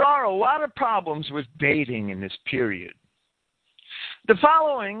 There are a lot of problems with dating in this period. The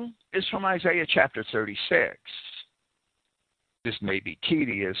following is from Isaiah chapter 36. This may be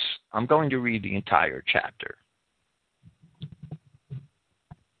tedious. I'm going to read the entire chapter.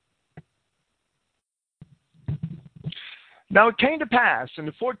 Now it came to pass in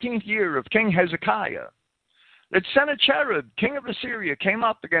the 14th year of King Hezekiah that Sennacherib, king of Assyria, came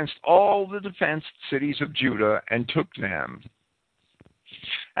up against all the defenced cities of Judah and took them.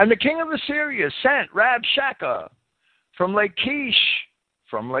 And the king of Assyria sent Rabshakeh from Lachish.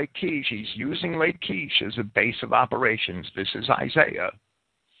 From Lachish, he's using Lachish as a base of operations. This is Isaiah.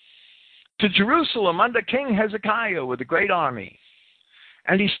 To Jerusalem under King Hezekiah with a great army.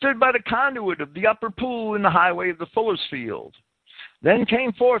 And he stood by the conduit of the upper pool in the highway of the fuller's field. Then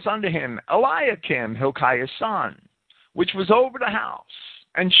came forth unto him Eliakim, Hilkiah's son, which was over the house,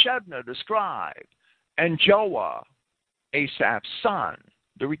 and Shebna the scribe, and Joah, Asaph's son,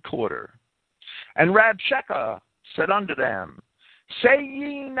 the recorder. And Rabshakeh said unto them, Say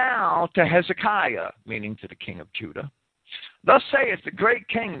ye now to Hezekiah, meaning to the king of Judah, Thus saith the great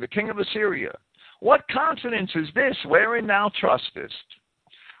king, the king of Assyria, What confidence is this wherein thou trustest?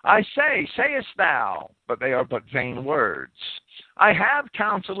 I say, sayest thou, but they are but vain words. I have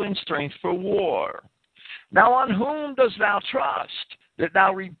counsel and strength for war. Now on whom dost thou trust, that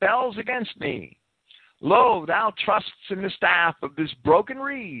thou rebels against me? Lo, thou trustest in the staff of this broken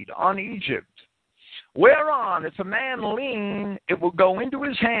reed on Egypt, whereon if a man lean, it will go into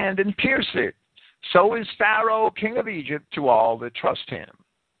his hand and pierce it. So is Pharaoh, king of Egypt, to all that trust him.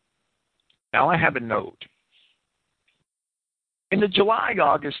 Now I have a note. In the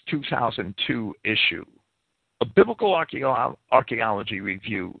July-August 2002 issue of Biblical Archaeology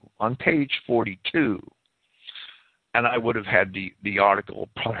Review on page 42, and I would have had the article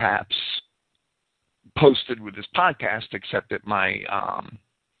perhaps posted with this podcast, except that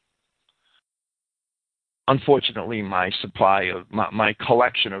unfortunately my supply of my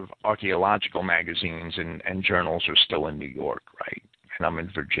collection of archaeological magazines and journals are still in New York, right? And I'm in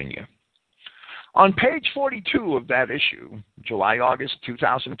Virginia. On page 42 of that issue, July-August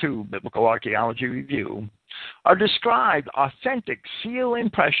 2002 Biblical Archaeology Review, are described authentic seal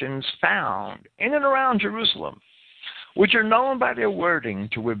impressions found in and around Jerusalem, which are known by their wording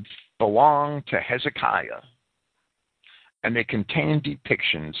to have belonged to Hezekiah, and they contain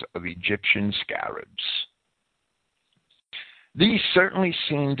depictions of Egyptian scarabs. These certainly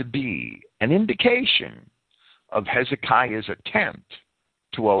seem to be an indication of Hezekiah's attempt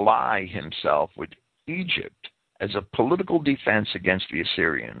to ally himself with Egypt as a political defense against the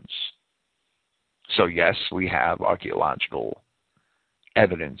Assyrians. So yes, we have archaeological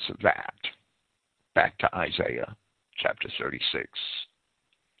evidence of that. Back to Isaiah chapter 36,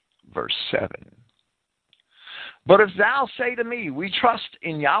 verse 7. But if thou say to me, We trust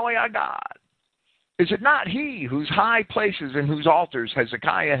in Yahweh our God, is it not he whose high places and whose altars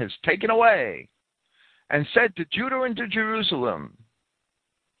Hezekiah has taken away, and said to Judah and to Jerusalem,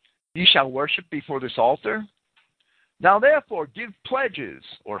 Ye shall worship before this altar? Now therefore give pledges,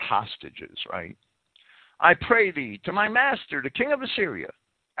 or hostages, right? I pray thee to my master, the king of Assyria,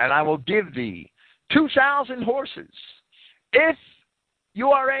 and I will give thee 2,000 horses, if you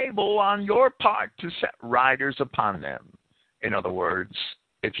are able on your part to set riders upon them. In other words,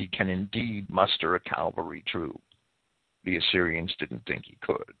 if he can indeed muster a cavalry troop. The Assyrians didn't think he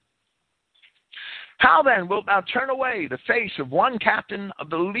could. How then wilt thou turn away the face of one captain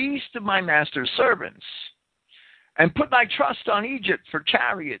of the least of my master's servants, and put thy trust on Egypt for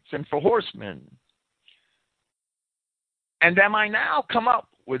chariots and for horsemen? And am I now come up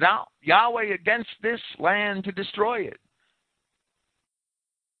without Yahweh against this land to destroy it?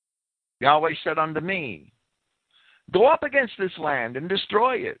 Yahweh said unto me, Go up against this land and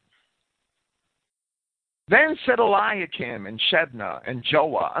destroy it. Then said Eliakim and Shebna and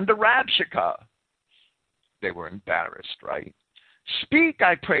Joah unto Rabshakeh. They were embarrassed, right? Speak,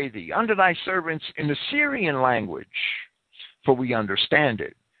 I pray thee, unto thy servants in the Syrian language, for we understand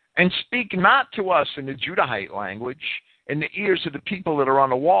it. And speak not to us in the Judahite language, in the ears of the people that are on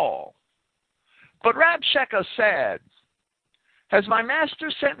the wall. But Rabshakeh said, Has my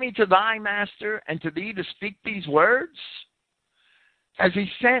master sent me to thy master and to thee to speak these words? Has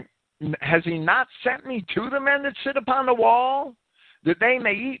he not sent me to the men that sit upon the wall, that they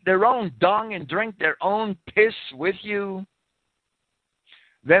may eat their own dung and drink their own piss with you?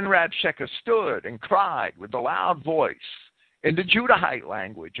 Then Rabshakeh stood and cried with a loud voice in the Judahite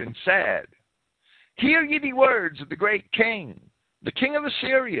language and said, Hear ye the words of the great king, the king of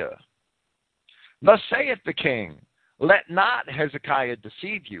Assyria. Thus saith the king, Let not Hezekiah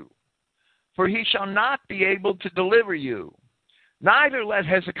deceive you, for he shall not be able to deliver you. Neither let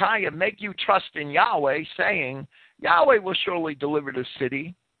Hezekiah make you trust in Yahweh, saying, Yahweh will surely deliver this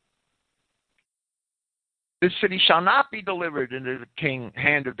city. This city shall not be delivered into the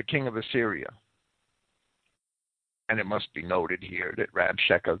hand of the king of Assyria. And it must be noted here that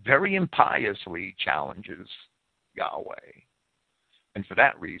Rabshakeh very impiously challenges Yahweh. And for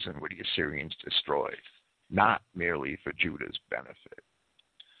that reason were the Assyrians destroyed, not merely for Judah's benefit.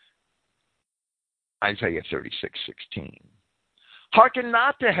 Isaiah 36:16. Hearken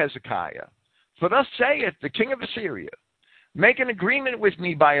not to Hezekiah, for thus saith the king of Assyria, make an agreement with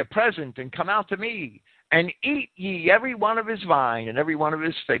me by a present, and come out to me, and eat ye every one of his vine, and every one of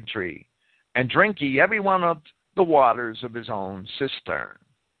his fig tree, and drink ye every one of the waters of his own cistern.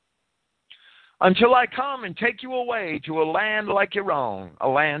 Until I come and take you away to a land like your own, a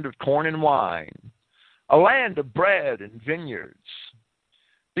land of corn and wine, a land of bread and vineyards.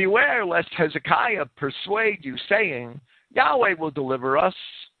 Beware lest Hezekiah persuade you, saying, Yahweh will deliver us.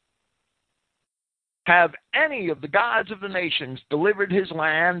 Have any of the gods of the nations delivered his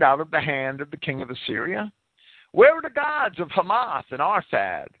land out of the hand of the king of Assyria? Where are the gods of Hamath and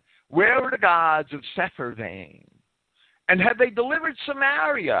Arphad? Where are the gods of Sepharvaim? And have they delivered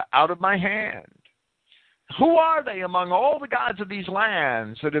Samaria out of my hand? Who are they among all the gods of these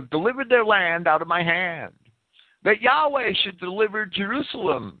lands that have delivered their land out of my hand? That Yahweh should deliver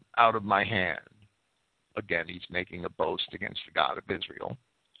Jerusalem out of my hand. Again, he's making a boast against the God of Israel.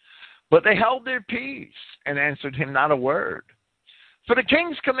 But they held their peace and answered him not a word. For the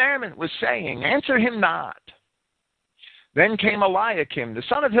king's commandment was saying, answer him not. Then came Eliakim, the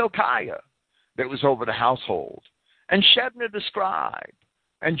son of Hilkiah, that was over the household, and Shebna the scribe,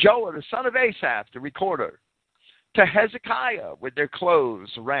 and Joah the son of Asaph the recorder, to Hezekiah with their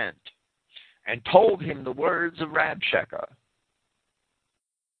clothes rent, and told him the words of Rabshakeh.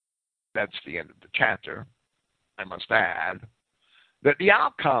 That's the end of the chapter. I must add that the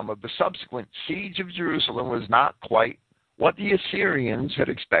outcome of the subsequent siege of Jerusalem was not quite what the Assyrians had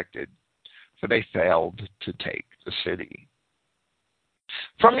expected, for they failed to take the city.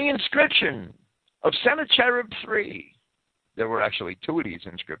 From the inscription of Sennacherib III, there were actually two of these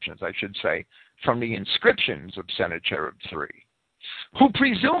inscriptions, I should say, from the inscriptions of Sennacherib III, who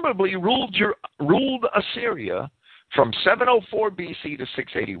presumably ruled Assyria from 704 BC to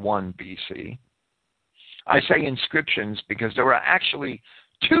 681 BC. I say inscriptions because there are actually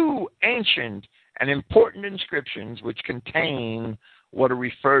two ancient and important inscriptions which contain what are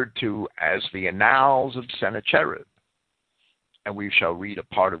referred to as the Annals of Sennacherib. And we shall read a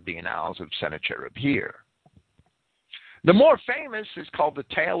part of the Annals of Sennacherib here. The more famous is called the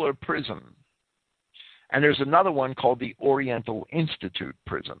Taylor Prism. And there's another one called the Oriental Institute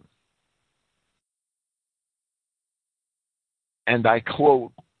Prism. And I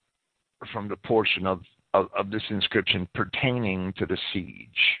quote from the portion of this inscription pertaining to the siege,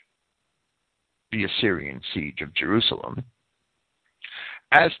 the Assyrian siege of Jerusalem.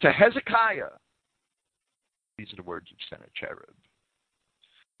 As to Hezekiah, these are the words of Sennacherib,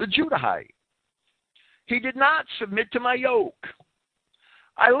 the Judahite, he did not submit to my yoke.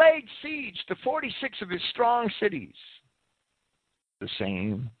 I laid siege to 46 of his strong cities. The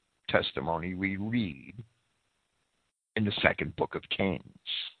same testimony we read in the second book of Kings.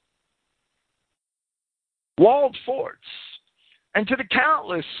 Walled forts, and to the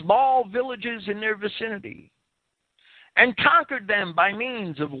countless small villages in their vicinity, and conquered them by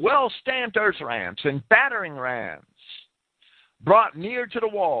means of well-stamped earth ramps and battering rams, brought near to the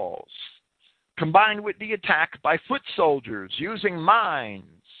walls, combined with the attack by foot soldiers using mines,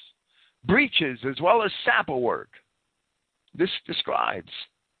 breaches, as well as sapper work. This describes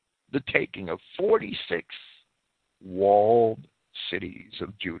the taking of 46 walled cities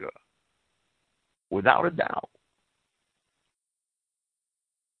of Judah. Without a doubt,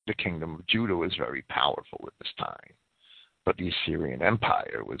 the kingdom of Judah was very powerful at this time, but the Assyrian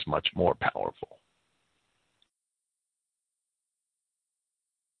Empire was much more powerful.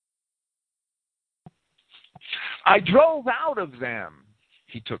 I drove out of them,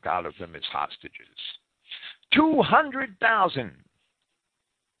 he took out of them as hostages, 200,000,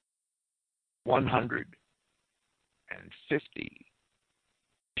 150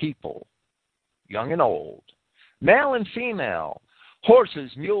 people, young and old, male and female,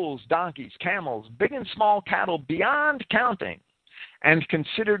 horses, mules, donkeys, camels, big and small cattle beyond counting, and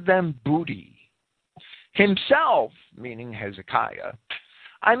considered them booty. Himself, meaning Hezekiah,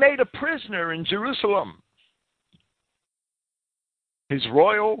 I made a prisoner in Jerusalem, his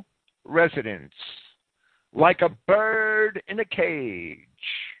royal residence, like a bird in a cage.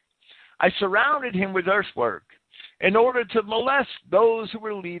 I surrounded him with earthwork in order to molest those who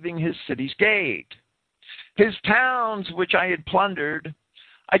were leaving his city's gate. His towns, which I had plundered,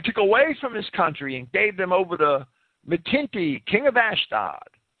 I took away from his country and gave them over to Metinti, king of Ashdod,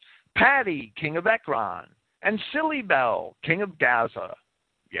 Paddy, king of Ekron, and Silibel, king of Gaza.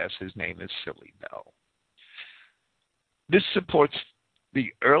 Yes, his name is Silibel. This supports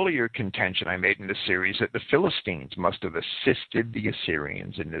the earlier contention I made in the series that the Philistines must have assisted the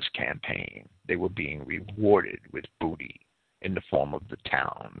Assyrians in this campaign. They were being rewarded with booty in the form of the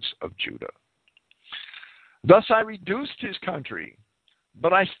towns of Judah. Thus I reduced his country,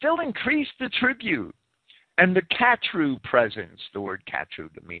 but I still increased the tribute and the Katru presence. The word Katru,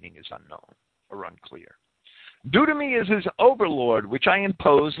 the meaning is unknown or unclear. Due to me as his overlord, which I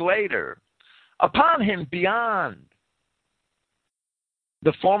imposed later upon him beyond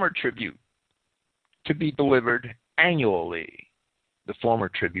the former tribute to be delivered annually. The former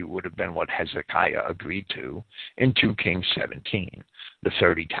tribute would have been what Hezekiah agreed to in 2 Kings 17, the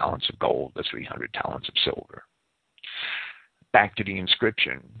 30 talents of gold, the 300 talents of silver. Back to the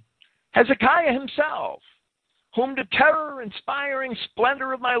inscription. Hezekiah himself, whom the terror-inspiring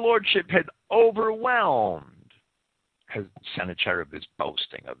splendor of my lordship had overwhelmed. Sennacherib is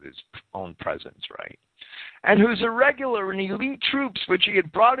boasting of his own presence, right? And whose irregular and elite troops which he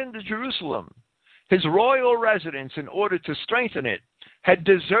had brought into Jerusalem, his royal residence, in order to strengthen it, had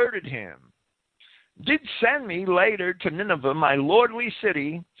deserted him, did send me later to Nineveh, my lordly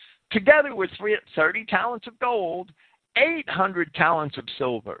city, together with 30 talents of gold, 800 talents of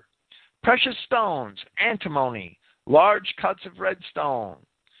silver, precious stones, antimony, large cuts of red stone,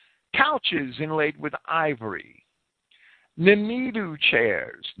 couches inlaid with ivory, Nemidu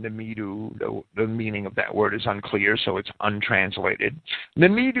chairs. Nemidu, the meaning of that word is unclear, so it's untranslated.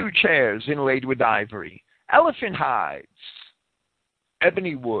 Nemidu chairs inlaid with ivory, elephant hides,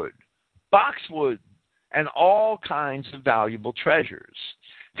 ebony wood, boxwood, and all kinds of valuable treasures.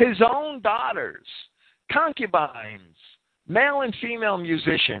 His own daughters, concubines, male and female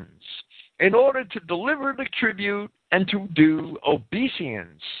musicians, in order to deliver the tribute and to do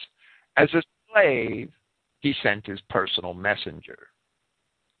obeisance. As a slave, he sent his personal messenger.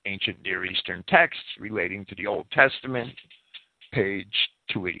 Ancient Near Eastern texts relating to the Old Testament, page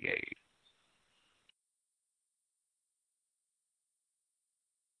 288.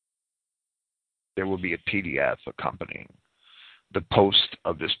 There will be a PDF accompanying the post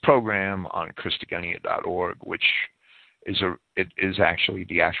of this program on Christogenea.org, which is actually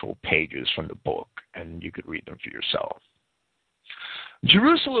the actual pages from the book, and you could read them for yourself.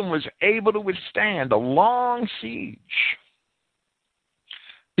 Jerusalem was able to withstand a long siege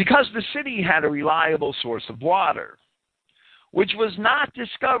because the city had a reliable source of water, which was not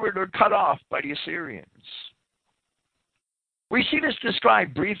discovered or cut off by the Assyrians. We see this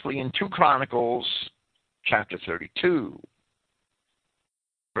described briefly in 2 Chronicles chapter 32,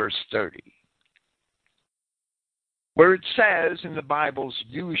 verse 30, where it says in the Bible's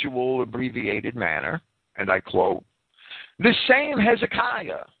usual abbreviated manner, and I quote, "This same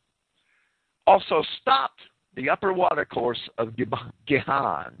Hezekiah also stopped the upper watercourse of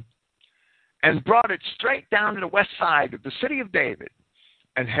Gihon and brought it straight down to the west side of the city of David,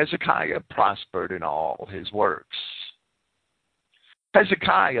 and Hezekiah prospered in all his works."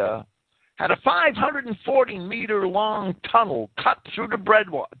 Hezekiah had a 540-meter-long tunnel cut through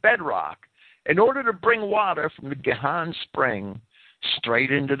the bedrock in order to bring water from the Gihon spring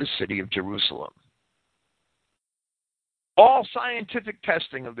straight into the city of Jerusalem. All scientific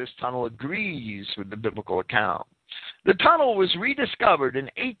testing of this tunnel agrees with the biblical account. The tunnel was rediscovered in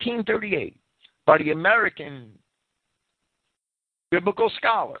 1838 by the American biblical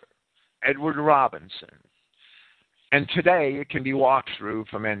scholar Edward Robinson, and today it can be walked through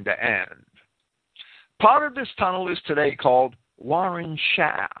from end to end. Part of this tunnel is today called Warren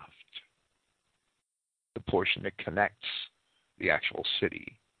Shaft, the portion that connects the actual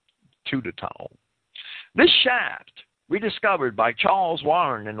city to the tunnel. This shaft, rediscovered by Charles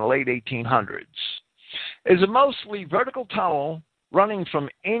Warren in the late 1800s, is a mostly vertical tunnel running from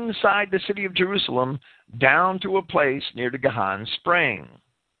inside the city of Jerusalem down to a place near the Gihon Spring.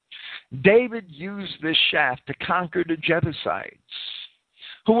 David used this shaft to conquer the Jebusites,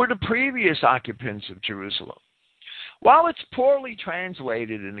 who were the previous occupants of Jerusalem. While it's poorly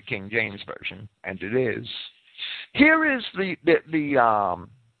translated in the King James Version, and it is, here is the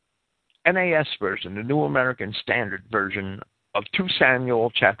NAS version, the New American Standard Version of 2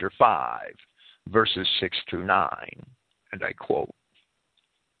 Samuel chapter 5, verses 6 through 9, and I quote,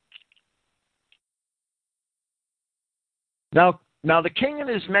 Now the king and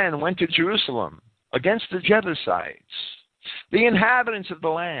his men went to Jerusalem against the Jebusites, the inhabitants of the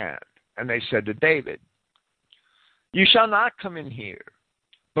land, and they said to David, You shall not come in here,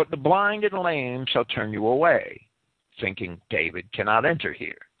 but the blind and lame shall turn you away, thinking David cannot enter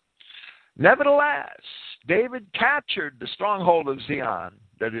here. Nevertheless, David captured the stronghold of Zion,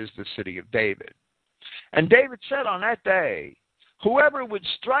 that is the city of David. And David said on that day, whoever would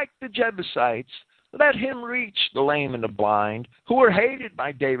strike the Jebusites, let him reach the lame and the blind, who were hated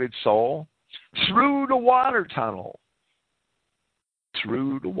by David's soul, through the water tunnel.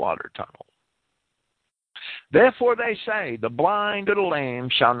 Through the water tunnel. Therefore they say, the blind or the lame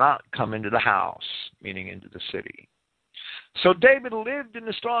shall not come into the house, meaning into the city. So David lived in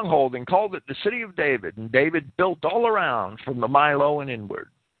the stronghold and called it the city of David, and David built all around from the Milo and inward.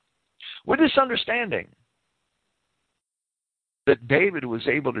 With this understanding that David was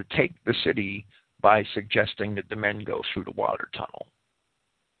able to take the city by suggesting that the men go through the water tunnel.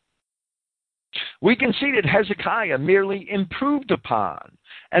 We can see that Hezekiah merely improved upon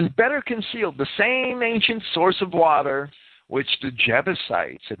and better concealed the same ancient source of water which the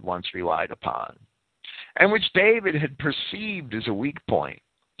Jebusites had once relied upon, and which David had perceived as a weak point,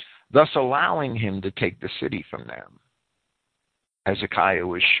 thus allowing him to take the city from them. Hezekiah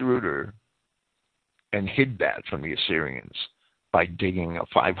was shrewder and hid that from the Assyrians by digging a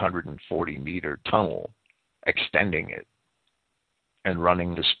 540-meter tunnel, extending it, and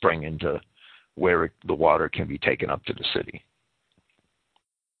running the spring into where the water can be taken up to the city.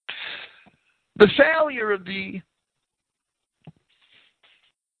 The failure of the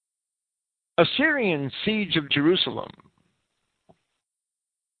Assyrian siege of Jerusalem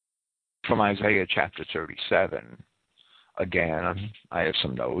from Isaiah chapter 37. Again, I have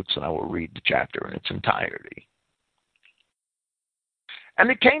some notes and I will read the chapter in its entirety. And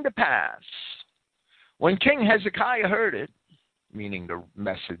it came to pass, when King Hezekiah heard it, meaning the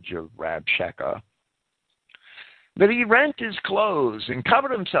message of Rabshakeh, that he rent his clothes and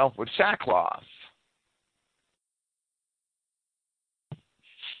covered himself with sackcloth.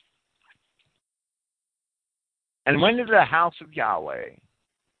 And went into the house of Yahweh.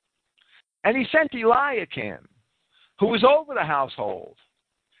 And he sent Eliakim, who was over the household,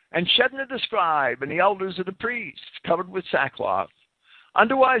 and Shebna the scribe and the elders of the priests, covered with sackcloth,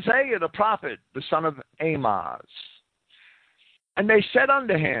 unto Isaiah the prophet, the son of Amos. And they said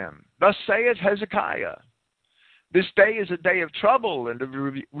unto him, Thus saith Hezekiah, This day is a day of trouble and of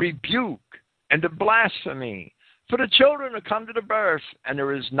rebuke and of blasphemy, for the children are come to the birth, and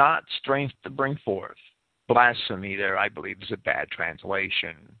there is not strength to bring forth. Blasphemy there, I believe, is a bad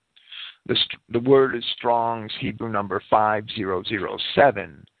translation. The word is Strong's Hebrew number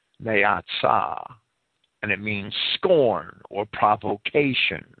 5007, Neatzah, and it means scorn or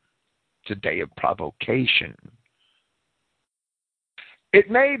provocation. It's a day of provocation. It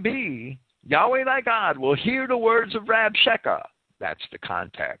may be Yahweh thy God will hear the words of Rabshakeh. That's the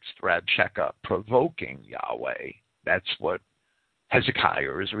context. Rabshakeh, provoking Yahweh. That's what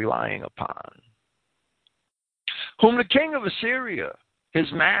Hezekiah is relying upon. Whom the king of Assyria, his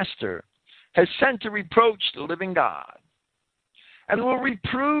master, has sent to reproach the living God, and will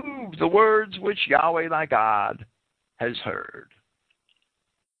reprove the words which Yahweh thy God has heard.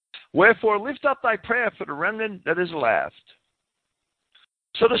 Wherefore lift up thy prayer for the remnant that is left.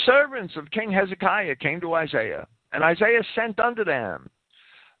 So the servants of King Hezekiah came to Isaiah, and Isaiah sent unto them,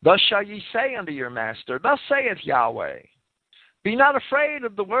 Thus shall ye say unto your master, Thus saith Yahweh, Be not afraid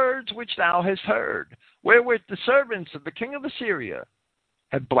of the words which thou hast heard, wherewith the servants of the king of Assyria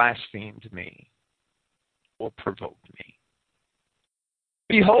have blasphemed me, or provoked me.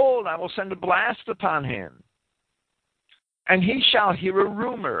 Behold, I will send a blast upon him, and he shall hear a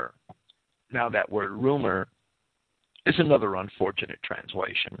rumor. Now that word rumor is another unfortunate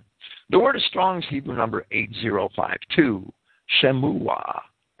translation. The word is Strong's Hebrew number 8052, Shemuah,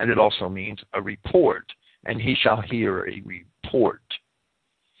 and it also means a report, and he shall hear a report,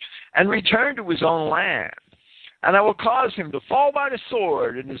 and return to his own land, and I will cause him to fall by the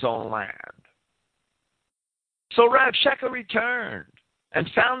sword in his own land. So Rabshakeh returned, and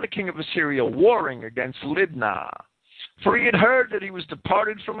found the king of Assyria warring against Libnah, for he had heard that he was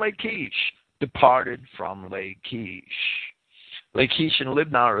departed from Lachish. Lachish and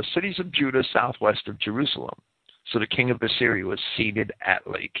Libnah are cities of Judah southwest of Jerusalem. So the king of Assyria was seated at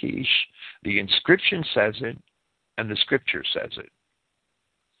Lachish. The inscription says it, and the scripture says it.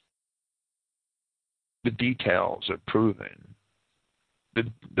 The details are proven.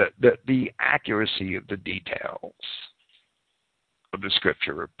 The accuracy of the details of the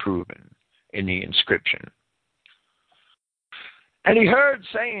scripture are proven in the inscription. And he heard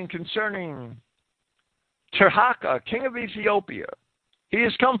saying concerning Tirhakah, king of Ethiopia, he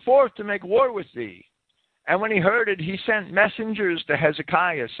has come forth to make war with thee. And when he heard it, he sent messengers to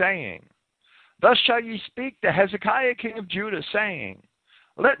Hezekiah, saying, Thus shall ye speak to Hezekiah king of Judah, saying,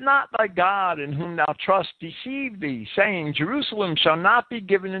 Let not thy God in whom thou trust deceive thee, saying, Jerusalem shall not be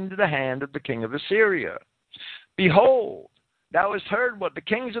given into the hand of the king of Assyria. Behold, thou hast heard what the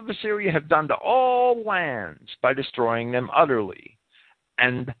kings of Assyria have done to all lands by destroying them utterly,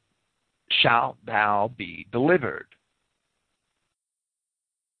 and shalt thou be delivered.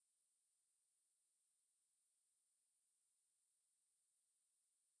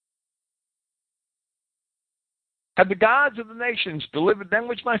 Have the gods of the nations delivered them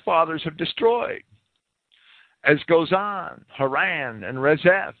which my fathers have destroyed? As goes on, Haran and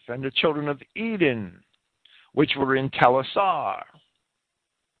Rezeph and the children of Eden, which were in Telassar,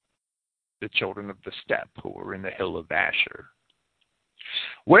 the children of the steppe who were in the hill of Asher.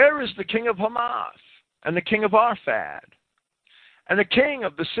 Where is the king of Hamath, and the king of Arphad, and the king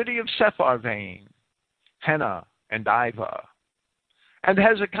of the city of Sepharvaim, Hena and Iva? And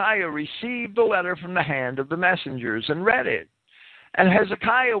Hezekiah received the letter from the hand of the messengers and read it. And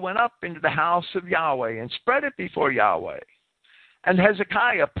Hezekiah went up into the house of Yahweh and spread it before Yahweh. And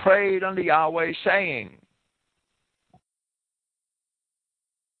Hezekiah prayed unto Yahweh, saying,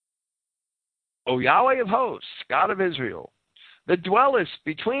 O Yahweh of hosts, God of Israel, that dwellest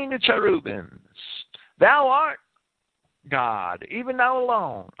between the cherubims, thou art God, even thou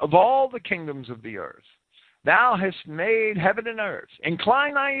alone, of all the kingdoms of the earth. Thou hast made heaven and earth.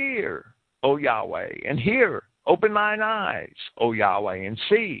 Incline thy ear, O Yahweh, and hear. Open thine eyes, O Yahweh, and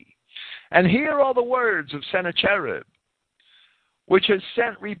see. And hear all the words of Sennacherib, which has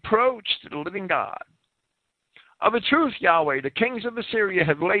sent reproach to the living God. Of a truth, Yahweh, the kings of Assyria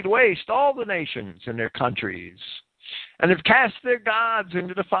have laid waste all the nations and their countries, and have cast their gods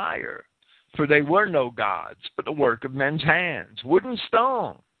into the fire. For they were no gods, but the work of men's hands, wood and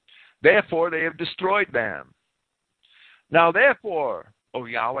stone. Therefore they have destroyed them. Now therefore, O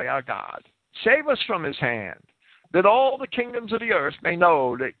Yahweh our God, save us from his hand, that all the kingdoms of the earth may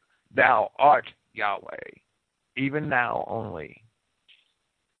know that thou art Yahweh, even thou only.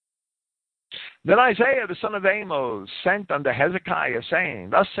 Then Isaiah the son of Amos sent unto Hezekiah, saying,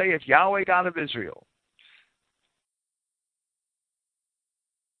 Thus saith Yahweh God of Israel,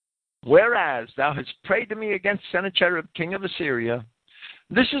 Whereas thou hast prayed to me against Sennacherib king of Assyria,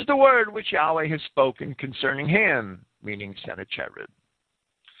 this is the word which Yahweh has spoken concerning him, meaning Sennacherib.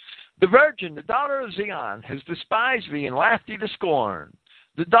 The virgin, the daughter of Zion, has despised thee and laughed thee to scorn.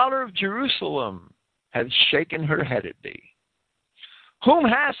 The daughter of Jerusalem has shaken her head at thee. Whom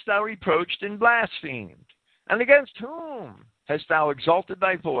hast thou reproached and blasphemed? And against whom hast thou exalted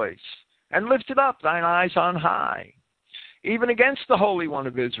thy voice, and lifted up thine eyes on high? Even against the Holy One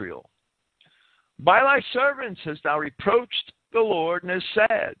of Israel. By thy servants hast thou reproached the Lord, and has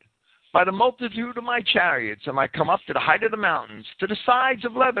said, By the multitude of my chariots am I come up to the height of the mountains, to the sides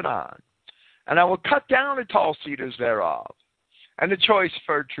of Lebanon, and I will cut down the tall cedars thereof, and the choice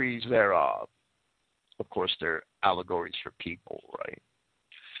fir trees thereof. Of course, they're allegories for people, right?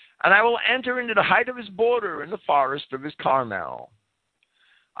 And I will enter into the height of his border in the forest of his Carmel.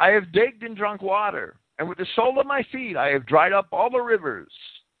 I have digged and drunk water, and with the sole of my feet I have dried up all the rivers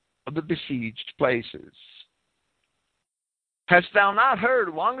of the besieged places. Hast thou not heard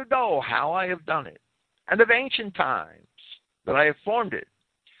long ago how I have done it, and of ancient times that I have formed it?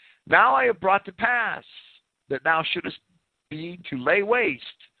 Now I have brought to pass that thou shouldest be to lay waste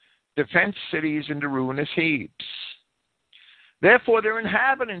defenced cities into ruinous heaps. Therefore their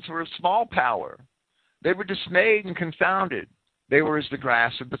inhabitants were of small power. They were dismayed and confounded. They were as the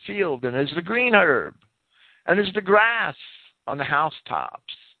grass of the field, and as the green herb, and as the grass on the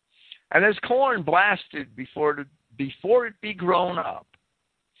housetops, and as corn blasted before it be grown up.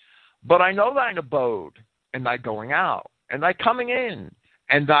 But I know thine abode, and thy going out, and thy coming in,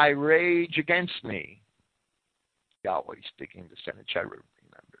 and thy rage against me. Yahweh speaking to Sennacherib,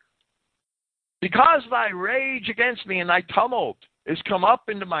 remember. Because thy rage against me and thy tumult is come up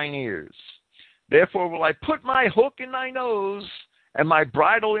into mine ears, therefore will I put my hook in thy nose, and my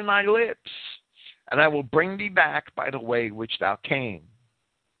bridle in thy lips, and I will bring thee back by the way which thou came.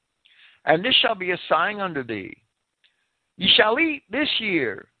 And this shall be a sign unto thee. Ye shall eat this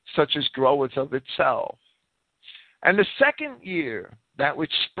year such as groweth of itself, and the second year that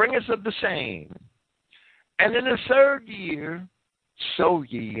which springeth of the same. And in the third year sow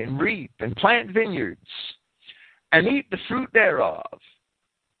ye and reap and plant vineyards, and eat the fruit thereof.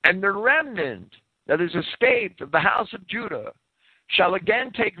 And the remnant that is escaped of the house of Judah shall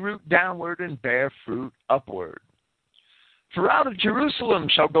again take root downward and bear fruit upward. For out of Jerusalem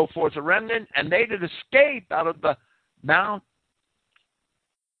shall go forth a remnant, and they that escape out of Mount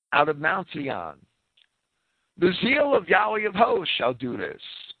Zion. The zeal of Yahweh of hosts shall do this.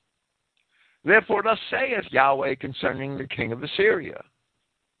 Therefore thus saith Yahweh concerning the king of Assyria,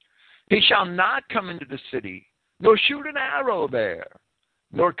 he shall not come into the city, nor shoot an arrow there,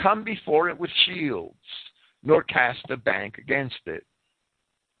 nor come before it with shields, nor cast a bank against it.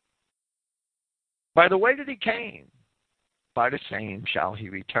 By the way that he came, by the same shall he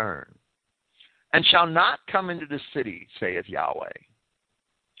return, and shall not come into the city, saith Yahweh.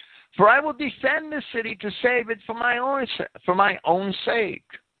 For I will defend the city to save it for my own sake,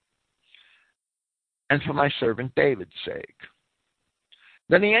 and for my servant David's sake.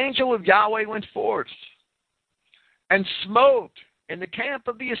 Then the angel of Yahweh went forth, and smote in the camp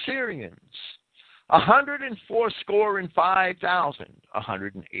of the Assyrians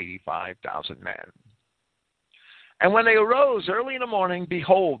 185,000 men. And when they arose early in the morning,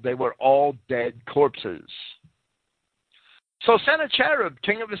 behold, they were all dead corpses. So Sennacherib,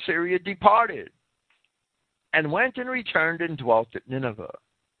 king of Assyria, departed, and went and returned and dwelt at Nineveh.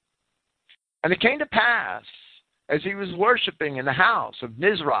 And it came to pass, as he was worshipping in the house of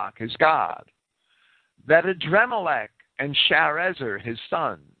Nisroch his god, that Adremelech and Sharezer his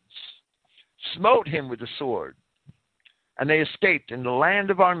sons smote him with the sword, and they escaped in the land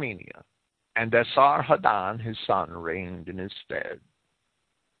of Armenia, and Esarhaddon his son reigned in his stead.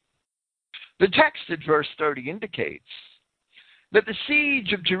 The text at verse 30 indicates that the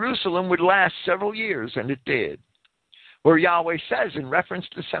siege of Jerusalem would last several years, and it did, where Yahweh says in reference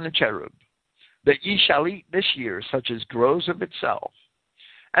to Sennacherib, that ye shall eat this year such as grows of itself,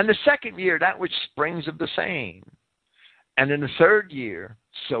 and the second year that which springs of the same, and in the third year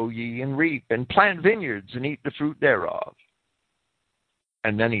sow ye and reap, and plant vineyards and eat the fruit thereof.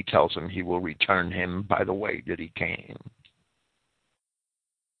 And then he tells him he will return him by the way that he came.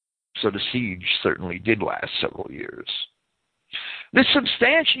 So the siege certainly did last several years. This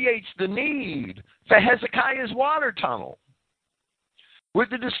substantiates the need for Hezekiah's water tunnel. With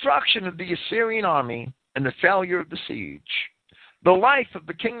the destruction of the Assyrian army and the failure of the siege, the life of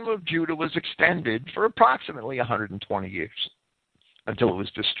the kingdom of Judah was extended for approximately 120 years, until it was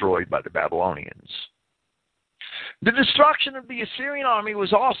destroyed by the Babylonians. The destruction of the Assyrian army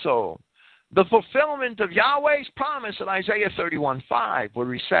was also the fulfillment of Yahweh's promise in Isaiah 31:5,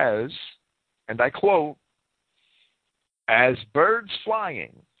 where he says, and I quote, "As birds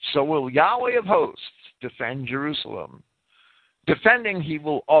flying, so will Yahweh of hosts defend Jerusalem. Defending, he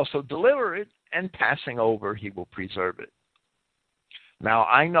will also deliver it, and passing over, he will preserve it." Now,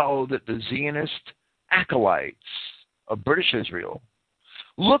 I know that the Zionist acolytes of British Israel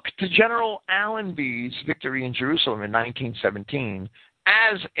looked to General Allenby's victory in Jerusalem in 1917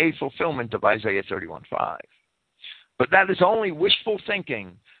 as a fulfillment of Isaiah 31:5. But that is only wishful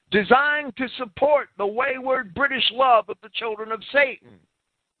thinking, designed to support the wayward British love of the children of Satan.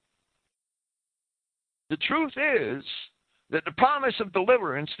 The truth is that the promise of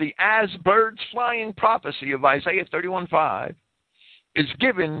deliverance, the as birds flying prophecy of Isaiah 31:5, is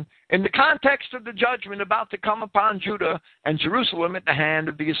given in the context of the judgment about to come upon Judah and Jerusalem at the hand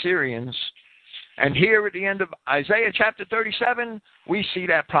of the Assyrians. And here at the end of Isaiah chapter 37, we see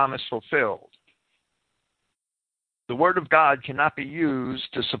that promise fulfilled. The Word of God cannot be used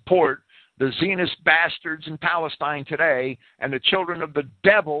to support the Zionist bastards in Palestine today and the children of the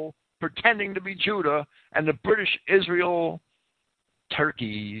devil pretending to be Judah and the British Israel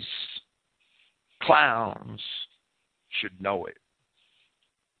turkeys, clowns, should know it.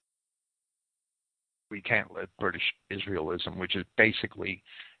 We can't let British Israelism, which is basically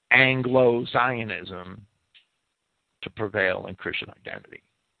Anglo-Zionism, to prevail in Christian identity.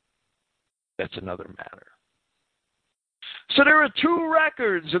 That's another matter. So there are two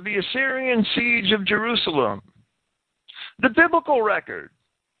records of the Assyrian siege of Jerusalem. The biblical record,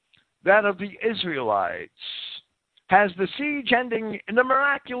 that of the Israelites, has the siege ending in the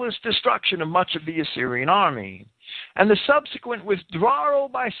miraculous destruction of much of the Assyrian army, and the subsequent withdrawal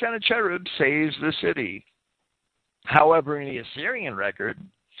by Sennacherib saves the city. However, in the Assyrian record,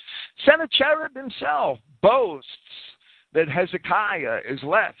 Sennacherib himself boasts that Hezekiah is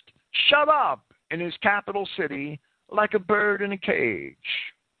left shut up in his capital city like a bird in a cage.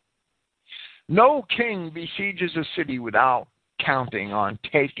 No king besieges a city without counting on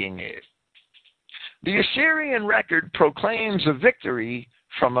taking it. The Assyrian record proclaims a victory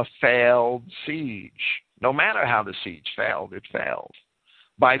from a failed siege. No matter how the siege failed, it failed.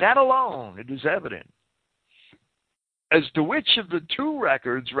 By that alone, it is evident as to which of the two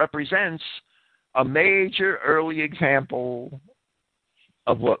records represents a major early example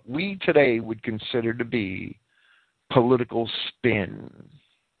of what we today would consider to be political spin.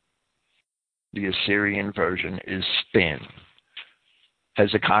 The Assyrian version is spin.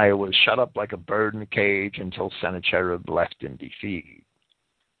 Hezekiah was shut up like a bird in a cage until Sennacherib left in defeat.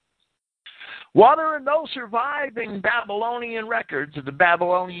 While there are no surviving Babylonian records of the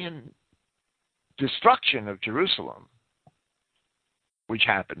Babylonian destruction of Jerusalem, which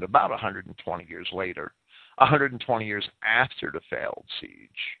happened about 120 years later, 120 years after the failed siege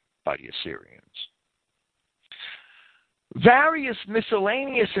by the Assyrians, various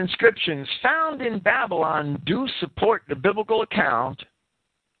miscellaneous inscriptions found in Babylon do support the biblical account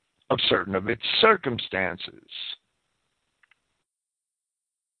of certain of its circumstances.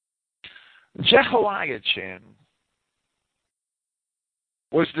 Jehoiachin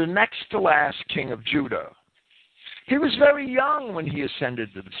was the next to last king of Judah. He was very young when he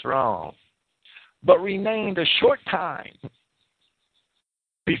ascended to the throne, but remained a short time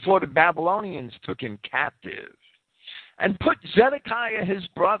before the Babylonians took him captive and put Zedekiah, his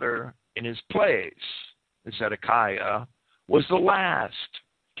brother, in his place. Zedekiah was the last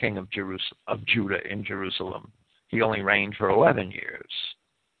king of Judah in Jerusalem. He only reigned for 11 years.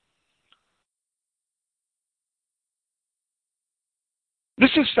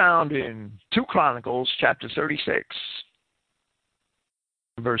 This is found in 2 Chronicles chapter 36,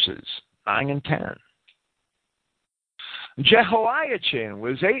 verses 9 and 10. Jehoiachin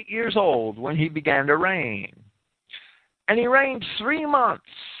was 8 years old when he began to reign, and he reigned 3 months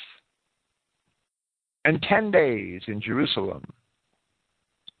and 10 days in Jerusalem.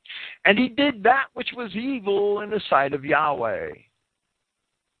 And he did that which was evil in the sight of Yahweh.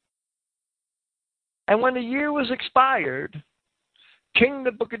 And when the year was expired, King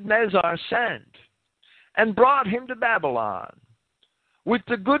Nebuchadnezzar sent and brought him to Babylon with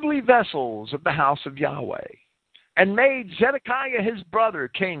the goodly vessels of the house of Yahweh, and made Zedekiah his brother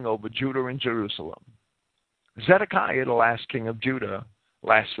king over Judah and Jerusalem. Zedekiah, the last king of Judah,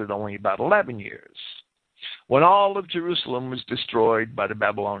 lasted only about 11 years. When all of Jerusalem was destroyed by the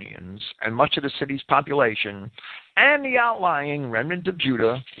Babylonians, and much of the city's population and the outlying remnant of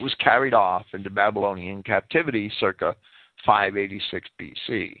Judah was carried off into Babylonian captivity circa 586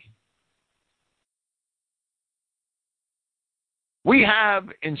 BC. We have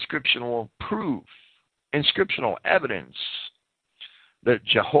inscriptional proof, inscriptional evidence that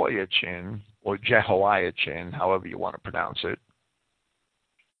Jehoiachin, or Jehoiachin, however you want to pronounce it,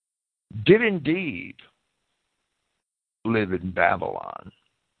 did indeed live in Babylon.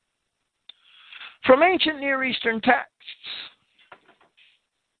 From ancient Near Eastern texts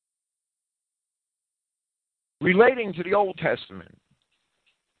relating to the Old Testament,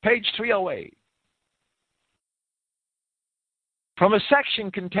 page 308, from a section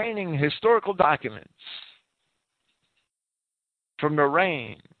containing historical documents from the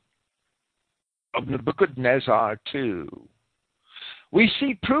reign of Nebuchadnezzar II, we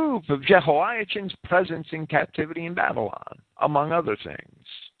see proof of Jehoiachin's presence in captivity in Babylon, among other things.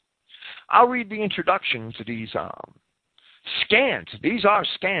 I'll read the introduction to these These are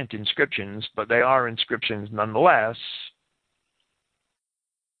scant inscriptions, but they are inscriptions nonetheless.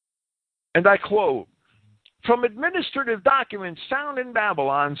 And I quote, "From administrative documents found in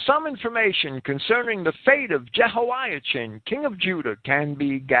Babylon, some information concerning the fate of Jehoiachin, king of Judah, can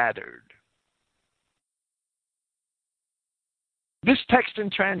be gathered." This text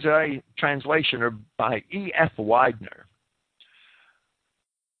and translation are by E.F. Widener.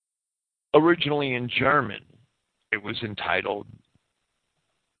 Originally in German, it was entitled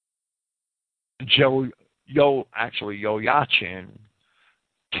Joachim,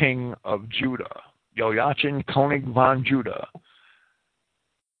 King of Judah. Joachim, König von Judah.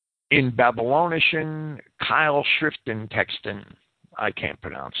 In Babylonischen Keilschriftentexten. I can't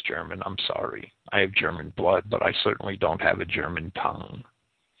pronounce German, I'm sorry. I have German blood, but I certainly don't have a German tongue.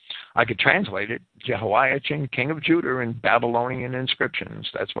 I could translate it, Jehoiachin, King of Judah, in Babylonian inscriptions.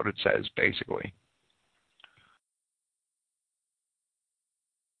 That's what it says, basically.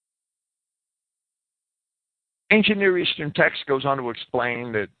 Ancient Near Eastern text goes on to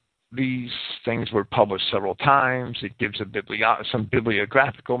explain that these things were published several times. It gives some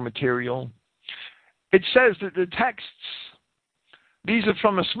bibliographical material. It says that the texts, these are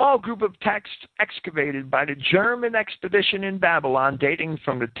from a small group of texts excavated by the German expedition in Babylon dating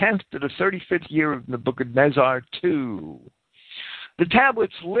from the 10th to the 35th year of Nebuchadnezzar II. The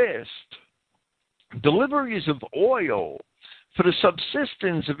tablets list deliveries of oil for the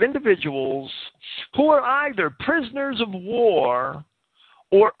subsistence of individuals who are either prisoners of war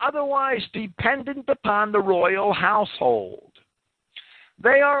or otherwise dependent upon the royal household.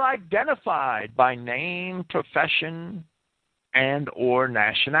 They are identified by name, profession, and or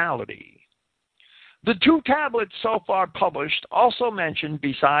nationality. The 2 tablets so far published also mention,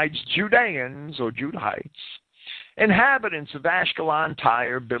 besides Judeans or Judahites, inhabitants of Ashkelon,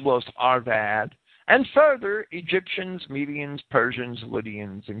 Tyre, Byblos, Arvad, and further Egyptians, Medians, Persians,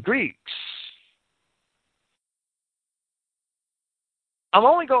 Lydians, and Greeks. I'm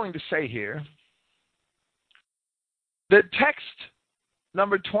only going to say here that text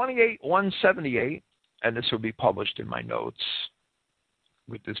number 28178, and this will be published in my notes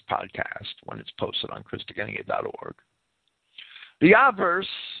with this podcast when it's posted on Christogenea.org. The verse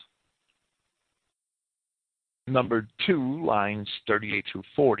number 2, lines 38 through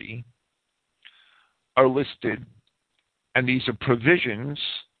 40, are listed, and these are provisions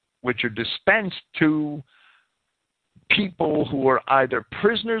which are dispensed to people who are either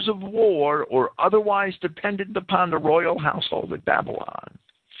prisoners of war or otherwise dependent upon the royal household at Babylon.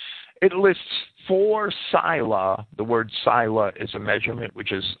 It lists 4 sila. The word sila is a measurement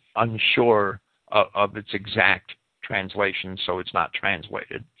which is unsure of its exact translation, so it's not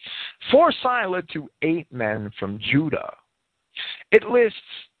translated. 4 sila to 8 men from Judah. It lists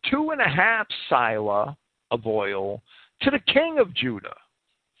 2.5 sila of oil to the king of Judah,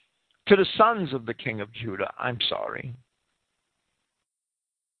 to the sons of the king of Judah,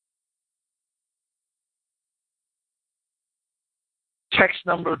 Text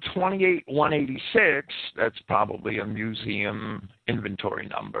number 28186, that's probably a museum inventory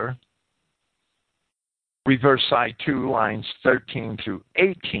number. Reverse side 2, lines 13 through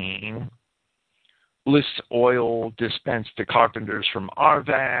 18, lists oil dispensed to carpenters from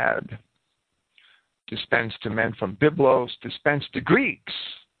Arvad, dispensed to men from Byblos, dispensed to Greeks.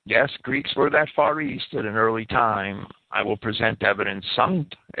 Yes, Greeks were that far east at an early time. I will present evidence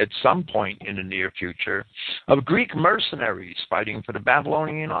at some point in the near future of Greek mercenaries fighting for the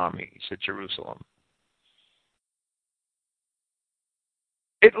Babylonian armies at Jerusalem.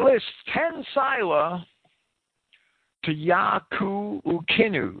 It lists 10 sila to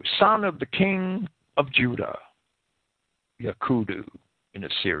Yaku-Ukinu, son of the king of Judah, Yakudu in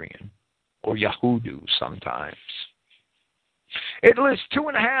Assyrian, or Yahudu sometimes. It lists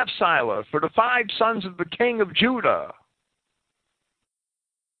 2.5 sila for the 5 sons of the king of Judah.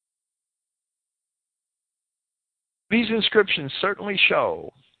 These inscriptions certainly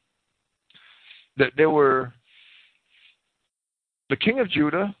show that there were the king of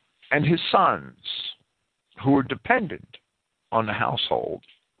Judah and his sons who were dependent on the household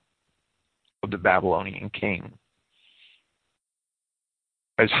of the Babylonian king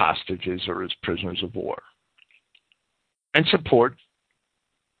as hostages or as prisoners of war, and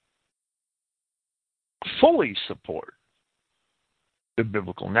fully support the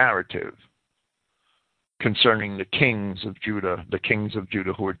biblical narrative concerning the kings of Judah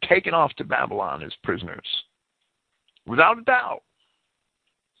who were taken off to Babylon as prisoners. Without a doubt.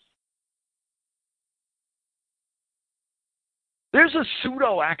 There's a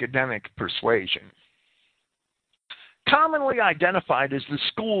pseudo-academic persuasion, commonly identified as the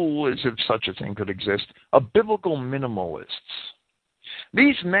school, as if such a thing could exist, of biblical minimalists.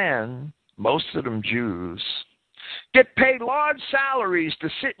 These men, most of them Jews, get paid large salaries to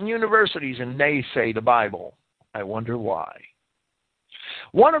sit in universities and naysay the Bible. I wonder why.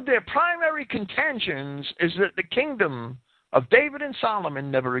 One of their primary contentions is that the kingdom of David and Solomon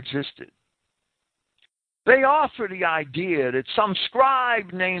never existed. They offer the idea that some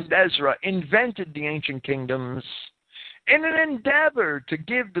scribe named Ezra invented the ancient kingdoms in an endeavor to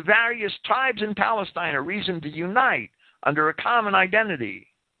give the various tribes in Palestine a reason to unite under a common identity.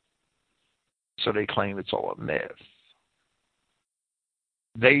 So they claim it's all a myth.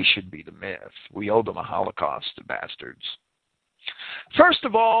 They should be the myth. We owe them a Holocaust, the bastards. First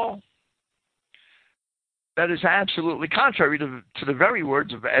of all, that is absolutely contrary to the very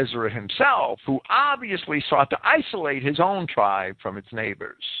words of Ezra himself, who obviously sought to isolate his own tribe from its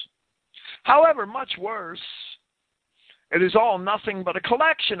neighbors. However, much worse, it is all nothing but a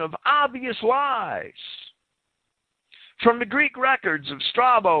collection of obvious lies. From the Greek records of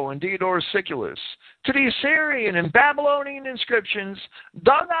Strabo and Diodorus Siculus to the Assyrian and Babylonian inscriptions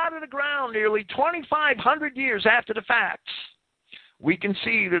dug out of the ground nearly 2,500 years after the facts, we can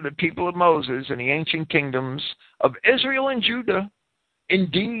see that the people of Moses and the ancient kingdoms of Israel and Judah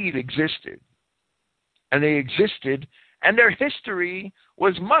indeed existed. And they existed, and their history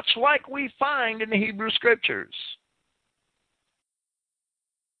was much like we find in the Hebrew Scriptures.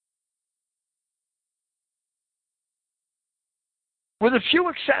 With a few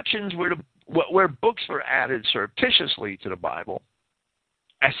exceptions where books were added surreptitiously to the Bible,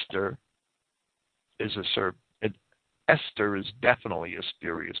 Esther is definitely a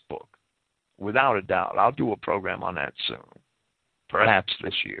spurious book, without a doubt. I'll do a program on that soon, perhaps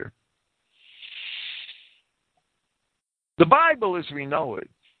this year. The Bible, as we know it,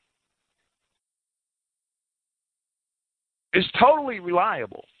 is totally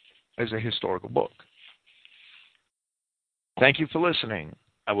reliable as a historical book. Thank you for listening.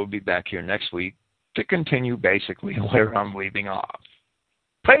 I will be back here next week to continue basically where I'm leaving off.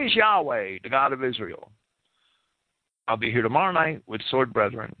 Praise Yahweh, the God of Israel. I'll be here tomorrow night with Sword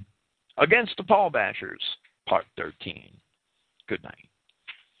Brethren against the Paul Bashers, part 13. Good night.